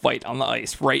team's going to fight on the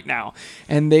ice right now.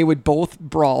 And they would both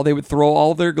brawl. They would throw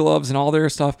all their gloves and all their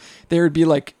stuff. There would be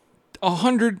like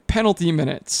 100 penalty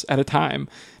minutes at a time.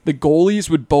 The goalies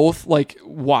would both like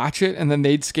watch it, and then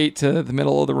they'd skate to the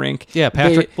middle of the rink. Yeah,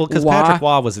 Patrick. Because Patrick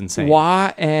Waugh was insane.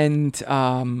 Waugh and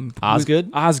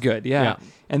Osgood? Osgood, yeah. Yeah.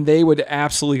 And they would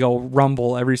absolutely go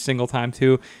rumble every single time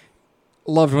too.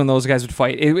 Loved when those guys would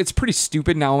fight. It's pretty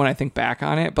stupid now when I think back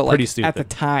on it, but like Pretty stupid. at the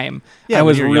time, Yeah, I when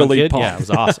was you're a young really kid, pumped. Yeah, it was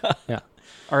awesome. Yeah.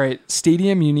 All right,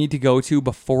 stadium you need to go to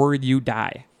before you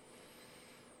die.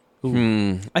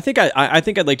 I think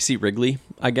I'd like to see Wrigley.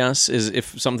 I guess is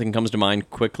if something comes to mind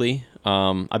quickly.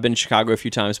 I've been to Chicago a few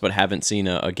times, but haven't seen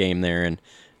a game there, and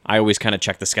I always kind of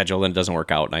check the schedule and it doesn't work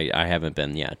out, and I haven't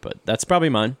been yet. But that's probably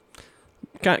mine.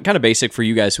 Kind of basic for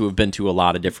you guys who have been to a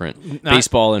lot of different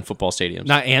baseball and football stadiums.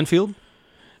 Not Anfield?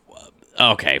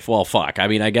 Okay, well, fuck. I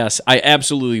mean, I guess I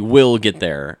absolutely will get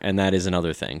there, and that is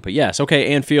another thing. But yes,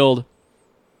 okay, Anfield,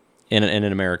 and in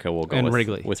America, we'll go And with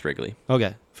Wrigley. With Wrigley.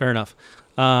 Okay, fair enough.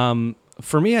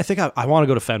 For me, I think I want to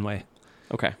go to Fenway.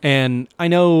 Okay. And I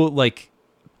know, like,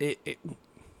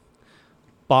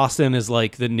 Boston is,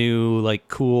 like, the new, like,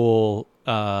 cool,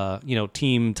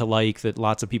 team to like that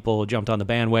lots of people jumped on the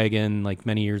bandwagon, like,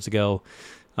 many years ago.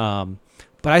 But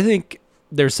I think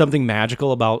there's something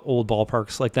magical about old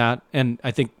ballparks like that. And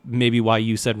I think maybe why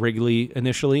you said Wrigley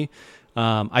initially.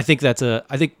 I think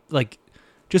like,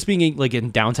 just being, like,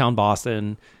 in downtown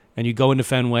Boston and you go into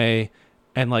Fenway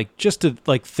and, like, just to,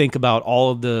 like, think about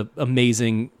all of the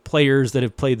amazing players that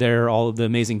have played there, all of the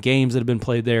amazing games that have been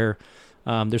played there.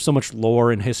 There's so much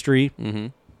lore and history.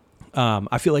 Mm-hmm.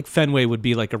 I feel like Fenway would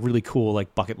be, like, a really cool,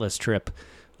 like, bucket list trip.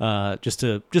 Just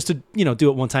to do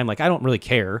it one time. Like, I don't really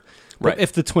care. But Right.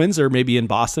 if the Twins are maybe in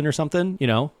Boston or something,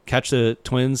 catch the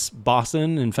Twins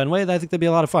Boston and Fenway, I think that'd be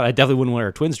a lot of fun. I definitely wouldn't wear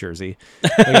a Twins jersey.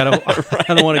 Like, I don't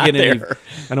want to get any. there.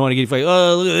 I don't want to get like,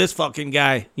 oh, look at this fucking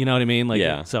guy. You know what I mean? Like,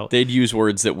 Yeah. So they'd use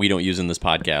words that we don't use in this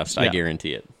podcast. I Yeah.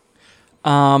 guarantee it.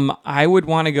 I would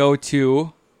want to go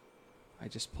to. I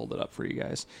just pulled it up for you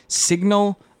guys.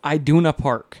 Signal Iduna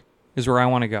Park is where I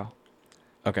want to go,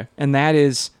 Okay. and that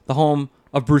is the home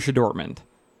of Borussia Dortmund.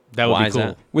 that would Why be is cool.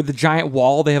 that? With the giant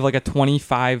wall, they have like a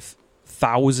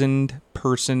 25,000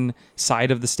 person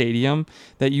side of the stadium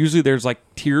that usually there's like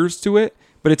tiers to it,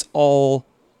 but it's all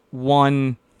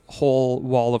one whole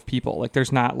wall of people. Like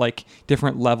there's not like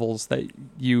different levels that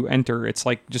you enter. It's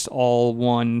like just all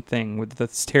one thing with the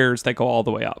stairs that go all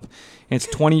the way up. And it's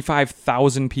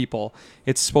 25,000 people.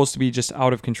 It's supposed to be just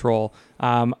out of control.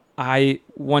 I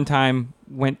one time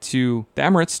went to the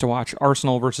Emirates to watch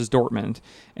Arsenal versus Dortmund,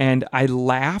 and I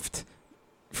laughed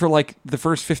for like the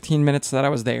first 15 minutes that I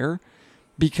was there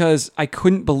because I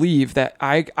couldn't believe that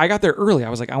I got there early. I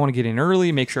was like, I want to get in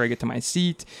early, make sure I get to my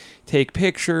seat, take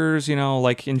pictures,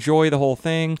 like enjoy the whole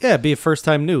thing. Yeah, be a first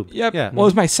time noob. Yep. Yeah. Well, it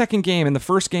was my second game, and the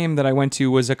first game that I went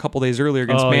to was a couple days earlier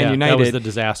against Oh, Man yeah. United. That was the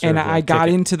disaster And of the I got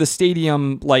ticket. into the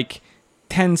stadium like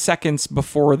 10 seconds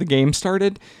before the game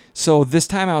started. So this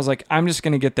time I was like, I'm just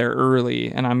going to get there early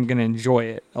and I'm going to enjoy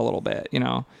it a little bit,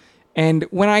 And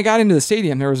when I got into the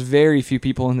stadium, there was very few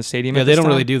people in the stadium. Yeah, at they this don't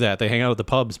really time. do that. They hang out at the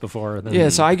pubs before. And then, Yeah,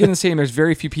 so I get in the stadium, there's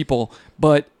very few people,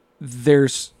 but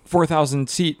there's 4,000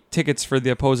 seat tickets for the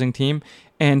opposing team,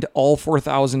 and all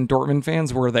 4,000 Dortmund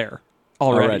fans were there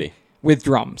already. With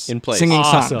drums. In place. Singing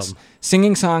Awesome. songs.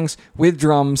 Singing songs with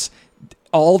drums,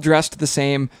 all dressed the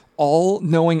same, all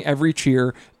knowing every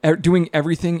cheer, doing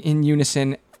everything in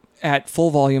unison at full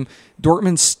volume.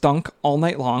 Dortmund stunk all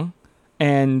night long,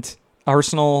 and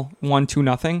Arsenal won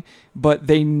 2-0, but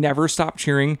they never stopped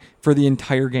cheering for the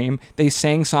entire game. They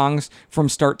sang songs from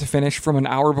start to finish from an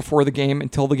hour before the game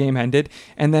until the game ended,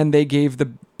 and then they gave the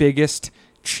biggest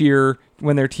cheer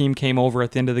when their team came over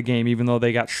at the end of the game, even though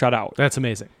they got shut out. That's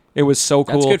amazing. It was so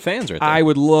cool. That's good fans right there. I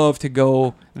would love to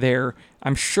go there.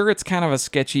 I'm sure it's kind of a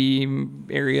sketchy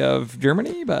area of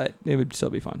Germany, but it would still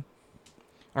be fun.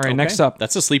 All right, Okay. next up,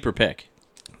 That's a sleeper pick.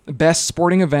 best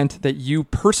sporting event that you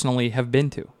personally have been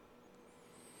to.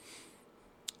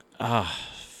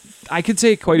 I could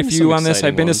say quite a Been to few some on this.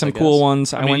 I've exciting been to ones, some I cool guess.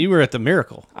 ones. I mean, you were at the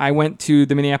Miracle. I went to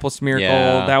the Minneapolis Miracle.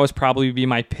 Yeah. That was probably be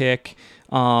my pick.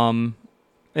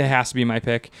 It has to be my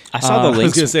pick. I saw the I was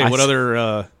links. going to say, I what s-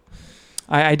 other...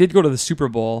 I did go to the Super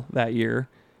Bowl that year,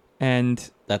 and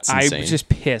That's I insane. was just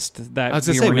pissed that I was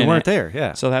going to say, we in weren't it. there.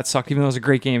 Yeah. So that sucked, even though it was a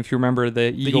great game. If you remember, the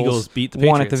Eagles Eagles beat the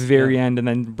won at the Patriots, very yeah. end, and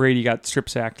then Brady got strip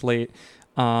sacked late.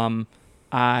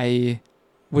 I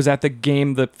was at the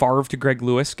game, the Favre to Greg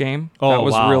Lewis game. Oh, that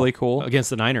was wow. really cool. Against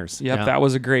the Niners. Yep, Yeah. that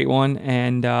was a great one.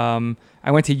 And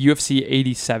I went to UFC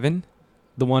 87.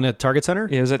 The one at Target Center?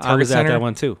 It was at I Target was Center. at that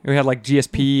one too. We had like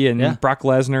GSP and Yeah. Brock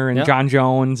Lesnar and Yeah. John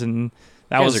Jones, and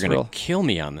that You guys was are gonna real. kill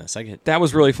me on this. That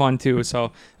was really fun too.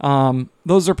 So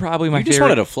those are probably my You just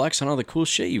favorite. wanted to flex on all the cool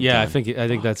shit you've Yeah, done. I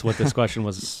think that's what this question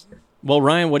was. Well,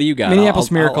 Ryan, what do you got? Minneapolis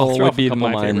I'll Miracle throw would up a be couple my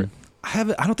of mine.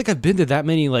 favorite. I don't think I've been to that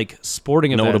many like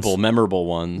sporting Notable, events memorable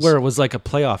ones. where it was like a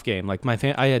playoff game. Like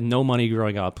I had no money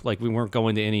growing up. Like we weren't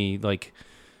going to any like,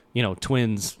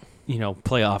 Twins,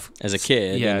 playoff As a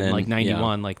kid, Yeah, and in then- like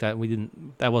 '91, like that.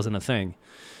 That wasn't a thing.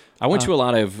 I went to a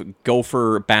lot of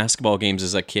Gopher basketball games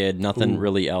as a kid. Nothing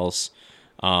really else.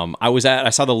 I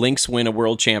saw the Lynx win a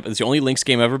world champ. It's the only Lynx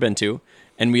game I've ever been to,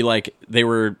 and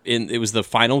it was the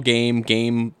final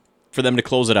game for them to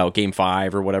close it out, game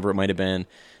 5 or whatever it might have been.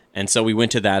 And so we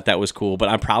went to that. That was cool. But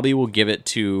I probably will give it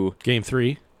to Game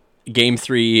 3. Game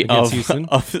 3 Against Houston?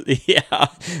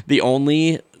 the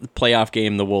only playoff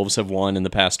game the Wolves have won in the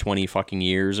past 20 fucking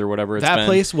years or whatever it's That been.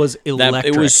 place was electric.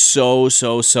 It was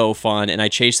so fun, and I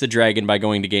chased the dragon by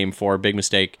going to game 4. Big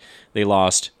mistake. They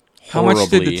lost How horribly. much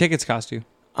did the tickets cost you?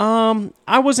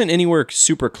 I wasn't anywhere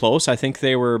super close. I think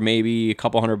they were maybe a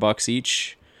couple $100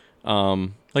 each.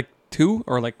 Like 2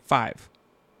 or like 5?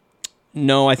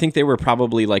 No, I think they were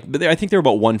probably I think they were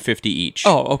about $150 each.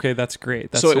 Oh, okay, that's great.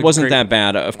 That's so it a wasn't great- that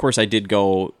bad. Of course, I did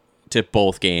go to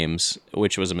both games,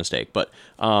 which was a mistake. But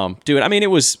dude, I mean, it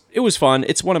was fun.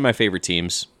 It's one of my favorite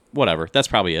teams. Whatever. That's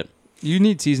probably it. You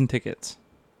need season tickets.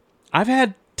 I've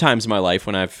had times in my life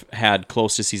when I've had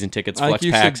close to season tickets, Like flex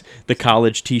you packs, said- the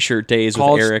college T-shirt days with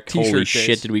College Eric. t-shirt Holy days.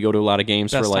 shit, did we go to a lot of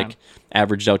games Best for time.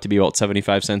 averaged out to be about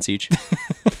 75 cents each.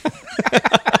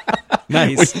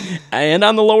 nice. And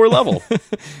on the lower level.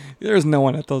 There's no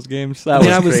one at those games. That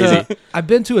was crazy. I've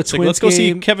been to a Like, Twins let's go see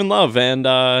game. Kevin Love and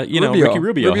Rubio. Ricky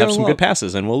Rubio Rubio have some Love. good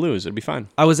passes, and we'll lose. It'd be fine.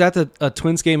 I was at a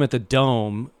Twins game at the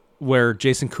Dome where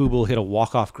Jason Kubel hit a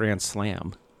walk-off grand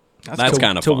slam That's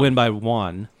kind of to fun. win by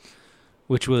 1,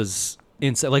 which was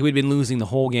insane. Like we'd been losing the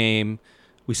whole game.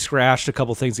 We scratched a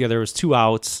couple things together. There was 2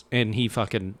 outs, and he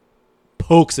fucking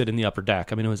pokes it in the upper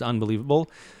deck. I mean, it was unbelievable.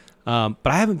 But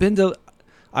I haven't been to.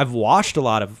 I've watched a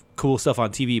lot of cool stuff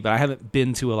on TV, but I haven't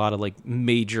been to a lot of like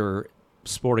major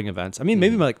sporting events. I mean,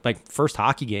 maybe my first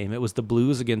hockey game, it was the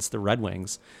Blues against the Red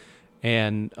Wings,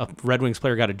 and a Red Wings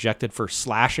player got ejected for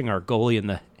slashing our goalie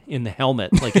in the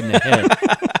helmet, like in the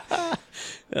head.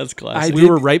 That's classic. We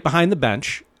were right behind the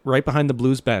bench, right behind the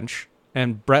Blues bench,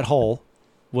 and Brett Hull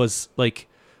was like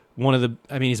he's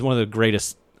one of the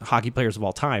greatest hockey players of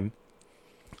all time.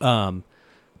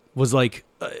 Was like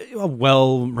a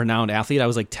well-renowned athlete. I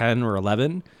was like 10 or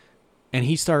 11, and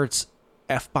he starts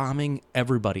F-bombing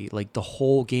everybody like the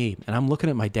whole game. And I'm looking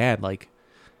at my dad like,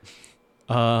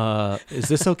 is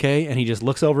this okay? And he just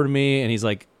looks over to me and he's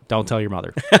like, don't tell your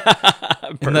mother.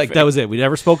 And like that was it. We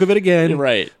never spoke of it again.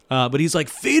 Right. But he's like,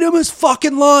 feed him his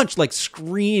fucking lunch, like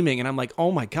screaming. And I'm like,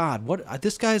 oh my God, what?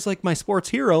 This guy's like my sports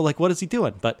hero. Like, what is he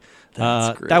doing? But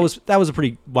That's great. that was a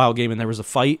pretty wild game. And there was a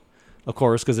fight, of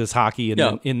course, because it's hockey in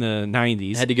the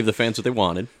 90s. Had to give the fans what they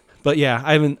wanted. But yeah,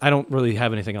 I don't really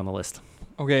have anything on the list.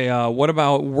 Okay, what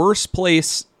about worst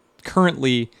place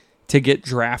currently to get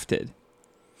drafted?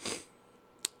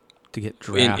 To get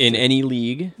drafted. In any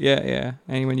league. Yeah.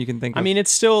 Anyone you can think of. I mean, it's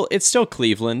still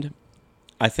Cleveland,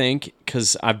 I think,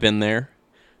 because I've been there.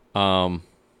 Don't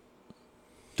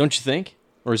you think?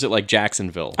 Or is it like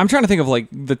Jacksonville? I'm trying to think of like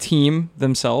the team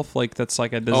themselves, like that's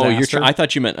like a disaster. I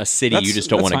thought you meant a city you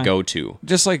just don't that's want to fine. go to.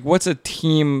 Just like what's a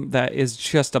team that is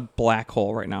just a black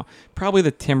hole right now? Probably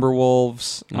the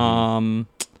Timberwolves. Mm-hmm.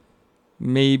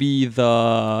 Maybe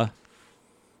the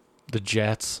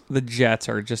Jets. Jets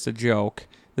are just a joke.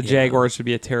 The Jaguars would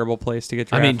be a terrible place to get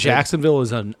I drafted. mean, Jacksonville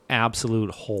is an absolute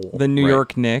hole. The New Right.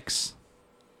 York Knicks.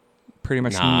 Pretty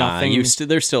much nothing.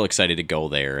 They're still excited to go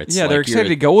there. It's Yeah, like they're excited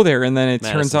to go there, and then it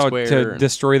Madison turns out Square to and-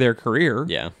 destroy their career.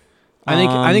 Yeah.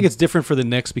 I think it's different for the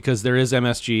Knicks because there is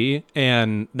MSG,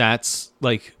 and that's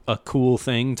like a cool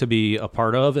thing to be a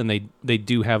part of, and they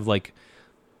do have like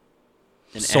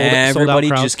And sold out everybody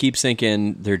crowds. just keeps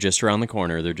thinking they're just around the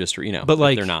corner. They're just, But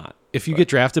like they're not. If you get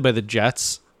drafted by the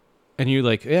Jets, and you're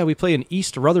like, yeah, we play in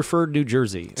East Rutherford, New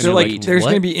Jersey. And So you're like, there's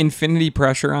what? going to be infinity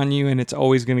pressure on you, and it's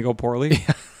always going to go poorly.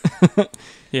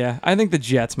 Yeah, I think the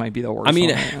Jets might be the worst. I mean,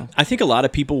 one right now. I think a lot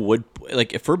of people would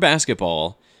like for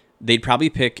basketball, they'd probably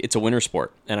pick it's a winter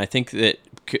sport, and I think that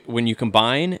when you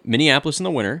combine Minneapolis in the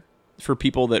winter for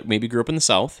people that maybe grew up in the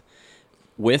South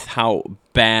with how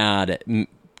bad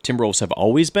Timberwolves have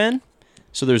always been,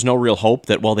 so there's no real hope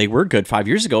that they were good 5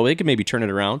 years ago, they could maybe turn it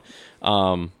around.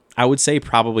 I would say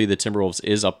probably the Timberwolves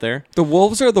is up there. The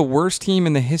Wolves are the worst team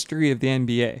in the history of the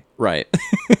NBA. Right.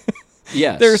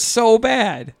 Yes. They're so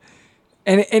bad.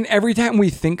 And every time we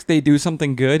think they do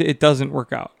something good, it doesn't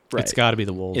work out. Right. It's got to be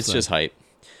the Wolves. It's then. just hype.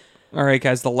 All right,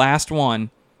 guys, the last one.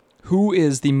 Who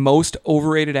is the most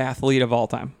overrated athlete of all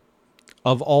time?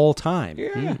 Of all time.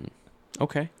 Yeah.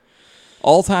 Okay.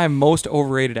 All-time most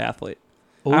overrated athlete.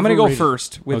 I'm going to go Overrated.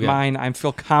 first with Okay. mine. I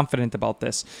feel confident about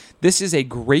this. This is a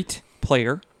great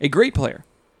player, a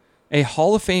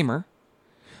Hall of Famer,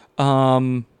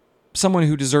 someone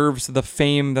who deserves the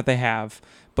fame that they have,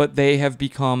 but they have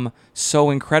become so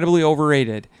incredibly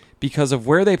overrated because of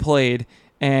where they played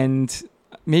and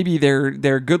maybe their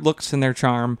good looks and their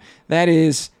charm. That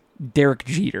is Derek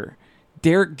Jeter.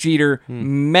 Derek Jeter,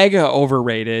 mega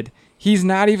overrated. He's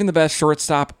not even the best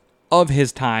shortstop of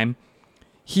his time.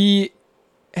 He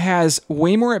has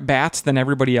way more at bats than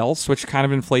everybody else, which kind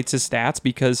of inflates his stats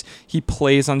because he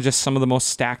plays on just some of the most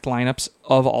stacked lineups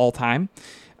of all time.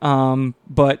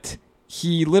 But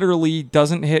he literally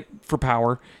doesn't hit for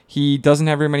power. He doesn't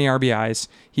have very many RBIs.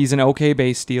 He's an okay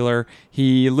base stealer.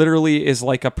 He literally is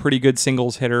like a pretty good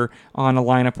singles hitter on a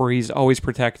lineup where he's always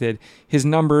protected. His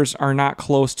numbers are not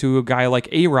close to a guy like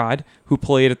A-Rod, who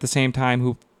played at the same time,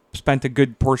 who spent a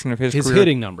good portion of his His career.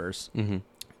 hitting numbers.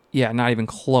 Yeah, not even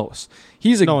close.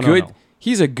 He's a No.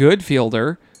 He's a good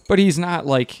fielder, but he's not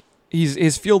like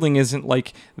his fielding isn't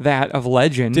like that of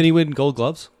legend. Did he win Gold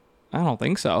Gloves? I don't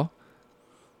think so.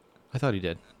 I thought he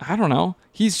did. I don't know.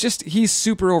 He's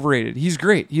super overrated. He's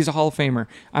great. He's a Hall of Famer.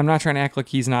 I'm not trying to act like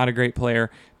he's not a great player,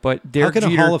 but Derek How can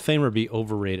Jeter, a Hall of Famer be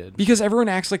overrated? because everyone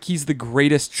acts like he's the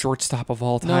greatest shortstop of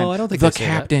all time. No, I don't think the they say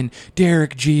that. captain,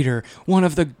 Derek Jeter, one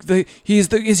of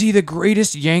is he the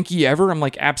greatest Yankee ever? I'm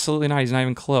like, absolutely not. He's not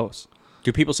even close.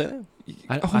 Do people say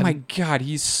that? Oh my God,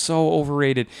 he's so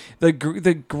overrated. The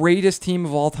greatest team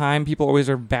of all time. People always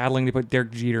are battling to put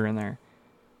Derek Jeter in there.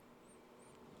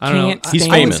 I don't Can't know. He's I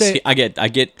would famous. say- I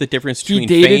get the difference between He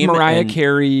dated fame Mariah and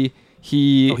Carey.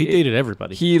 He dated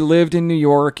everybody. He lived in New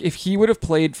York. If he would have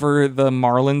played for the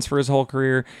Marlins for his whole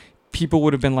career, people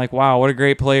would have been like, "Wow, what a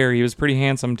great player! He was pretty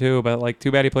handsome too." But like,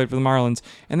 too bad he played for the Marlins,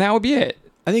 and that would be it.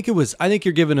 I think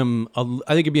you're giving him.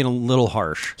 I think you're being a little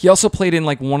harsh. He also played in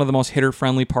like one of the most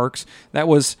hitter-friendly parks. That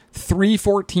was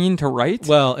 314 to right.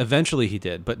 Well, eventually he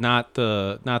did, but not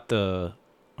the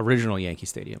original Yankee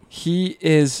Stadium. He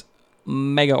is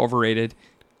mega overrated.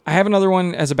 I have another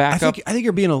one as a backup. I think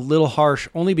you're being a little harsh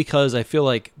only because I feel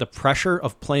like the pressure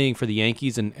of playing for the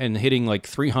Yankees and hitting like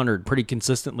 300 pretty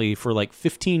consistently for like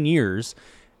 15 years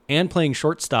and playing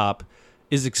shortstop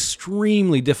is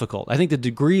extremely difficult. I think the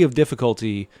degree of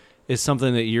difficulty is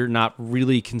something that you're not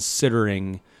really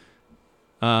considering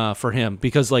for him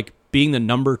because like being the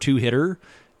number 2 hitter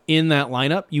in that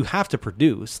lineup, you have to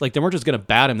produce. Like they weren't just going to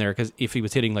bat him there because if he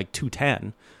was hitting like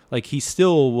 210, like he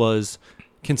still was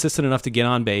consistent enough to get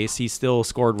on base. He still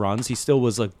scored runs. He still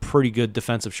was a pretty good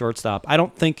defensive shortstop. I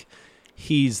don't think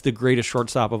he's the greatest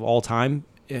shortstop of all time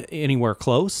anywhere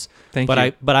close. Thank but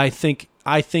you.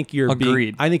 I think you're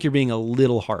Agreed. I think you're being a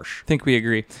little harsh. I think we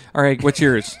agree. All right, what's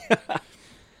yours?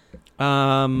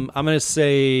 I'm going to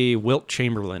say Wilt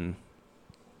Chamberlain.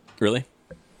 really.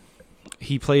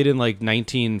 He played in like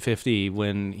 1950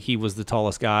 when he was the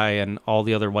tallest guy and all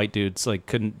the other white dudes like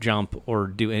couldn't jump or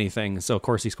do anything. So of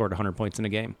course he scored 100 points in a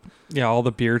game. Yeah, all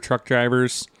the beer truck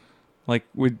drivers like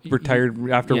would retired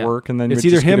after Yeah. work, and then It's would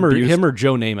either just get abused. him or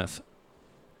Joe Namath.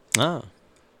 Ah.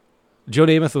 Joe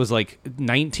Namath was like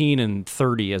 19 and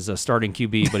 30 as a starting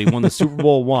QB, but he won the Super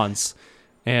Bowl once.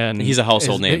 And He's a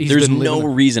household name. he's There's been no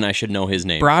living- reason I should know his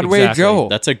name. Broadway Exactly. Joe.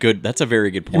 That's a very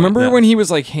good point. Remember Yeah. when he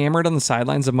was like hammered on the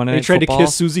sidelines of Monday He Night tried Football? to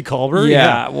kiss Susie Culver.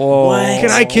 Yeah. Whoa. What?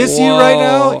 Can I kiss you right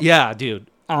now? Whoa. Yeah, dude.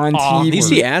 On Awkward. TV. At least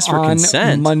he asked for on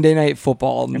consent. Monday Night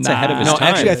Football. That's ahead of his No, time.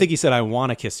 actually, I think he said, "I want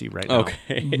to kiss you right now."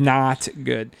 Okay. Not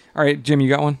good. All right, Jim, you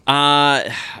got one?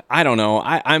 I don't know.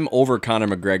 I'm over Conor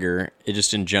McGregor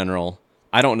just in general.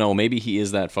 I don't know. Maybe he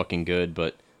is that fucking good,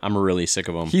 but I'm really sick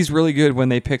of him. He's really good when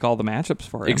they pick all the matchups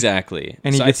for him. Exactly.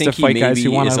 And he So gets I think to fight guys maybe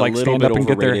who wanna, is a like, little stand bit up and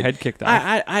get their overrated. head kicked off.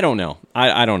 I don't know.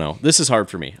 I don't know. This is hard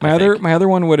for me. My I other think. my other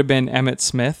one would have been Emmitt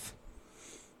Smith,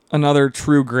 another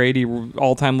true Grady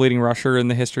all-time leading rusher in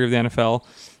the history of the NFL.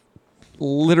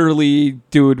 Literally,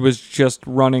 dude was just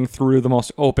running through the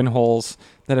most open holes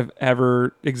that have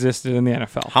ever existed in the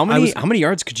NFL. How many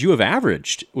yards could you have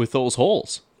averaged with those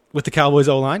holes? With the Cowboys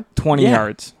O-line, 20 Yeah.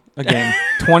 yards a game.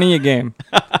 20 a game.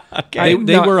 they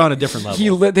No, were on a different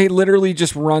level. They literally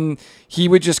just run. He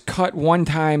would just cut one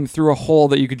time through a hole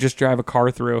that you could just drive a car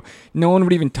through. No one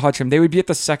would even touch him. They would be at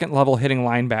the second level hitting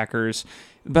linebackers.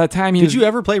 By the time he Did was, you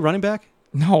ever play running back?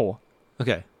 No.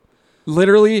 Okay.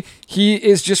 Literally, he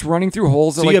is just running through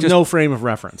holes. So that, you have just, no frame of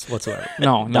reference whatsoever.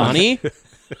 no. Donnie?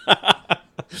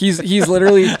 He's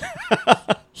literally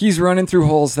he's running through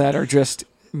holes that are just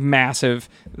massive.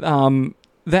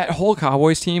 That whole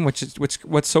Cowboys team, which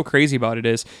what's so crazy about it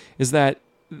is that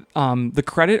the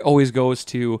credit always goes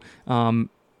to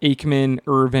Aikman,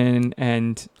 Irvin,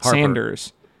 and Harper.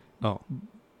 Sanders. Oh,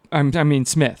 I mean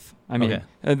Smith. I mean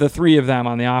Okay. the three of them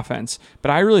on the offense.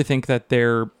 But I really think that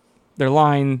their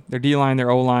line, their D line, their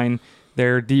O line,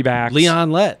 their D backs,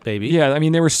 Leon Lett, baby. yeah, I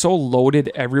mean, they were so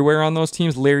loaded everywhere on those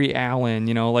teams. Larry Allen,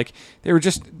 like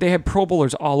they had Pro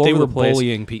Bowlers all They over were the place.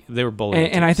 bullying. They were bullying.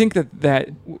 And I think that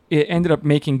it ended up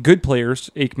making good players,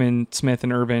 Aikman, Smith,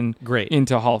 and Irvin, Great.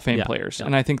 into Hall of Fame Yeah, players. yeah.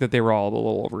 And I think that they were all a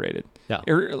little overrated. Yeah.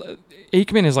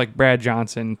 Aikman is like Brad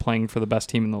Johnson playing for the best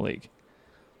team in the league.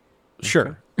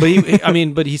 Sure,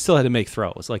 but but he still had to make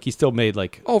throws. Like he still made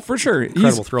like Oh, for sure.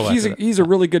 Incredible throw He's after that. he's a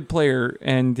really good player,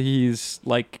 and he's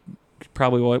like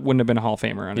probably wouldn't have been a Hall of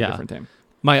Famer on a Yeah. different team.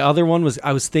 My other one was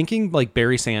I was thinking like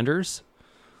Barry Sanders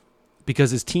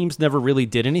because his teams never really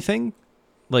did anything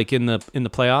like in the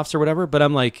playoffs or whatever. But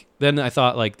I'm like, then I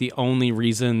thought like the only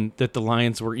reason that the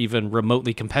Lions were even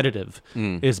remotely competitive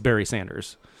is Barry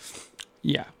Sanders.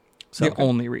 Yeah. So The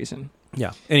only reason.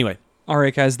 yeah. Anyway, All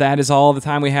right, guys, that is all the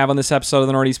time we have on this episode of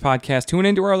the Northeast Podcast. Tune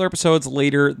into our other episodes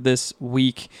later this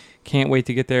week. Can't wait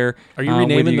to get there. are you with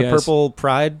renaming you the guys. Purple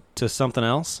Pride to something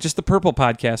else? Just the Purple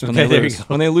Podcast when Okay, they there you lose. go.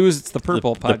 When they lose, it's the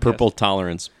Purple The Podcast. purple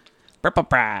tolerance. Purple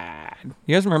Pride.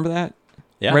 You guys remember that?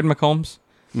 Yeah. Red McCombs?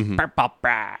 Mhm. Purple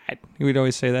Pride. He would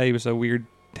always say that. He was a weird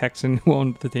Texan who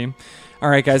owned the team. All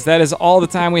right, guys, that is all the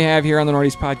time we have here on the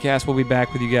Northeast Podcast. We'll be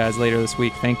back with you guys later this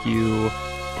week. Thank you.